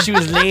him home. Because she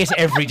was late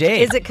every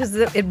day. Is it because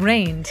it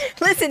rained?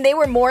 Listen, they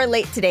were more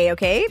late today,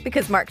 okay?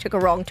 Because Mark took a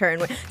wrong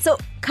turn. So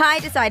Kai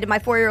decided, my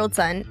 4-year-old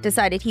son,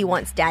 decided he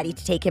wants Daddy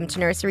to take him to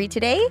nursery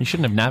today. You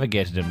shouldn't have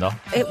navigated him, though.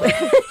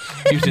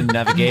 Using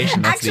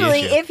navigation, that's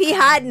Actually, the issue. if he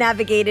had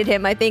navigated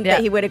him, I think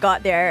that he would have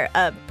got there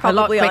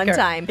probably on quicker.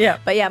 time. Yeah.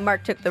 But yeah,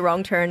 Mark took the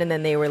wrong turn and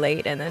then they were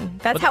late. And then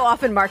that's how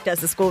often Mark does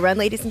the school run,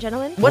 ladies and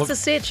gentlemen. What's the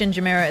sitch in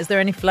Jumeirah? Is there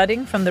any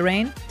flooding from the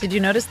rain? Did you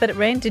notice that it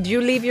rained? Did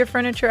you leave your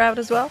furniture out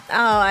as well? Oh,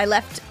 I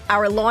left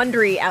our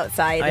laundry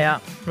outside. Oh, yeah.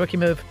 Rookie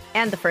move.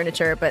 And the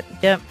furniture, but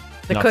Yep.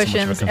 The Not so much of a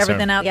cushions, concern.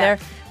 everything out Yeah. there.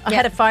 I Yeah.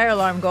 had a fire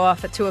alarm go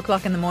off at 2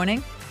 o'clock in the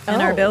morning in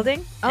our Oh.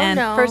 building. Oh, and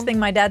no. first thing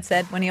my dad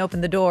said when he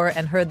opened the door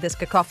and heard this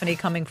cacophony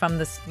coming from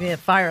this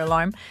fire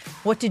alarm,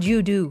 what did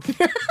you do?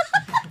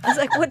 I was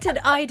like, what did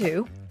I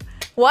do?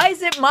 Why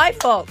is it my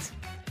fault?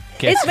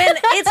 Guess-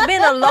 It's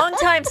been a long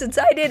time since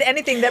I did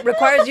anything that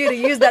requires you to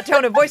use that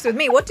tone of voice with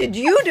me. What did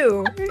you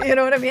do? You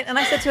know what I mean? And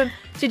I said to him,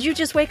 did you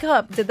just wake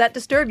up? Did that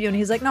disturb you? And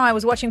he's like, no, I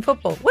was watching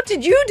football. What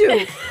did you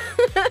do?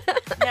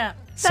 Yeah.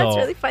 that's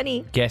really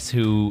funny. Guess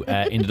who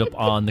ended up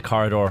on the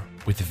corridor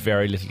with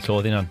very little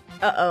clothing on?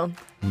 Uh-oh.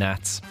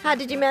 Nats. How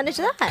did you manage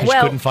that? She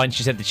couldn't find.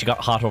 She said that she got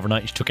hot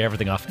overnight and she took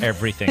everything off.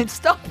 Everything.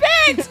 Stop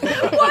it!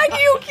 Why do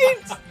you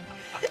keep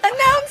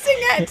announcing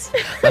it?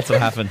 That's what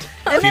happened.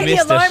 And If you then the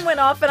missed alarm it, went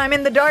off and I'm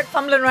in the dark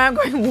fumbling around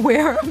going,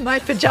 where have my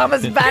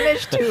pajamas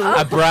vanished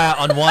to? a bra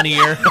on one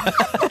ear,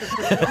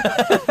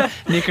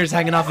 knickers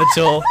hanging off a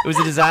toe. It was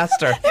a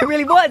disaster. It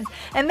really was.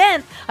 And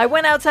then I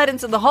went outside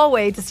into the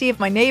hallway to see if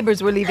my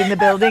neighbors were leaving the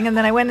building. And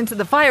then I went into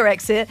the fire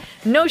exit.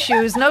 No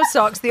shoes, no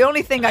socks. The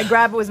only thing I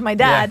grabbed was my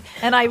dad. Yeah.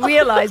 And I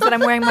realized that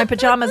I'm wearing my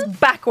pajamas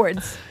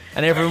backwards.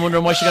 And everyone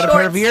wondering why she got a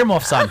pair of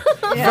earmuffs on.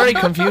 Very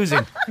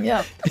confusing.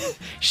 Yeah.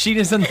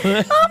 Sheena's in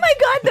the... Oh my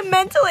God, the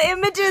mental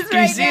images Can you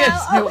right see now.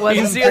 it? Oh, It wasn't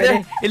You see it there?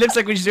 pretty. It looks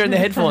like when she's wearing the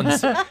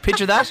headphones.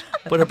 Picture that,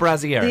 but a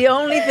brassiere. The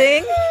only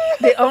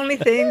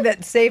thing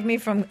that saved me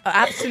from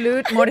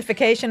absolute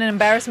mortification and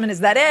embarrassment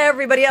is that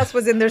everybody else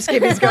was in their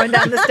skivvies going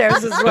down the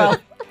stairs as well.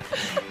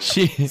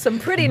 Some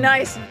pretty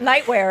nice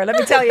nightwear, let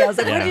me tell you. I was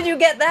like, Yeah. where did you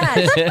get that?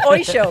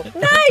 Oisho.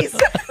 Nice.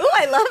 Ooh,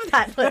 I love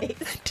that place.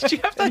 Did you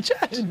have that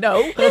chat?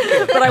 No,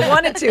 but I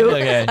wanted to.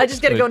 Okay, I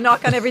just got to good. go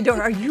knock on every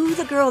door. Are you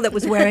the girl that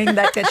was wearing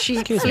that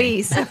sheet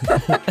fleece?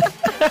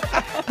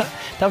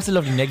 That was a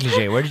lovely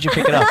negligee. Where did you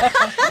pick it up?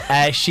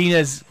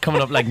 Sheena's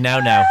coming up like now.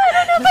 I don't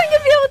know if I'm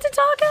gonna be able to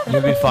talk after.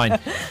 You'll be fine.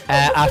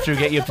 After we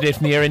get you up to date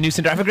from the air in New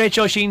Centre. Have a great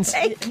show, Sheens.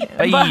 Thank you.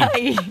 Bye.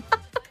 Bye.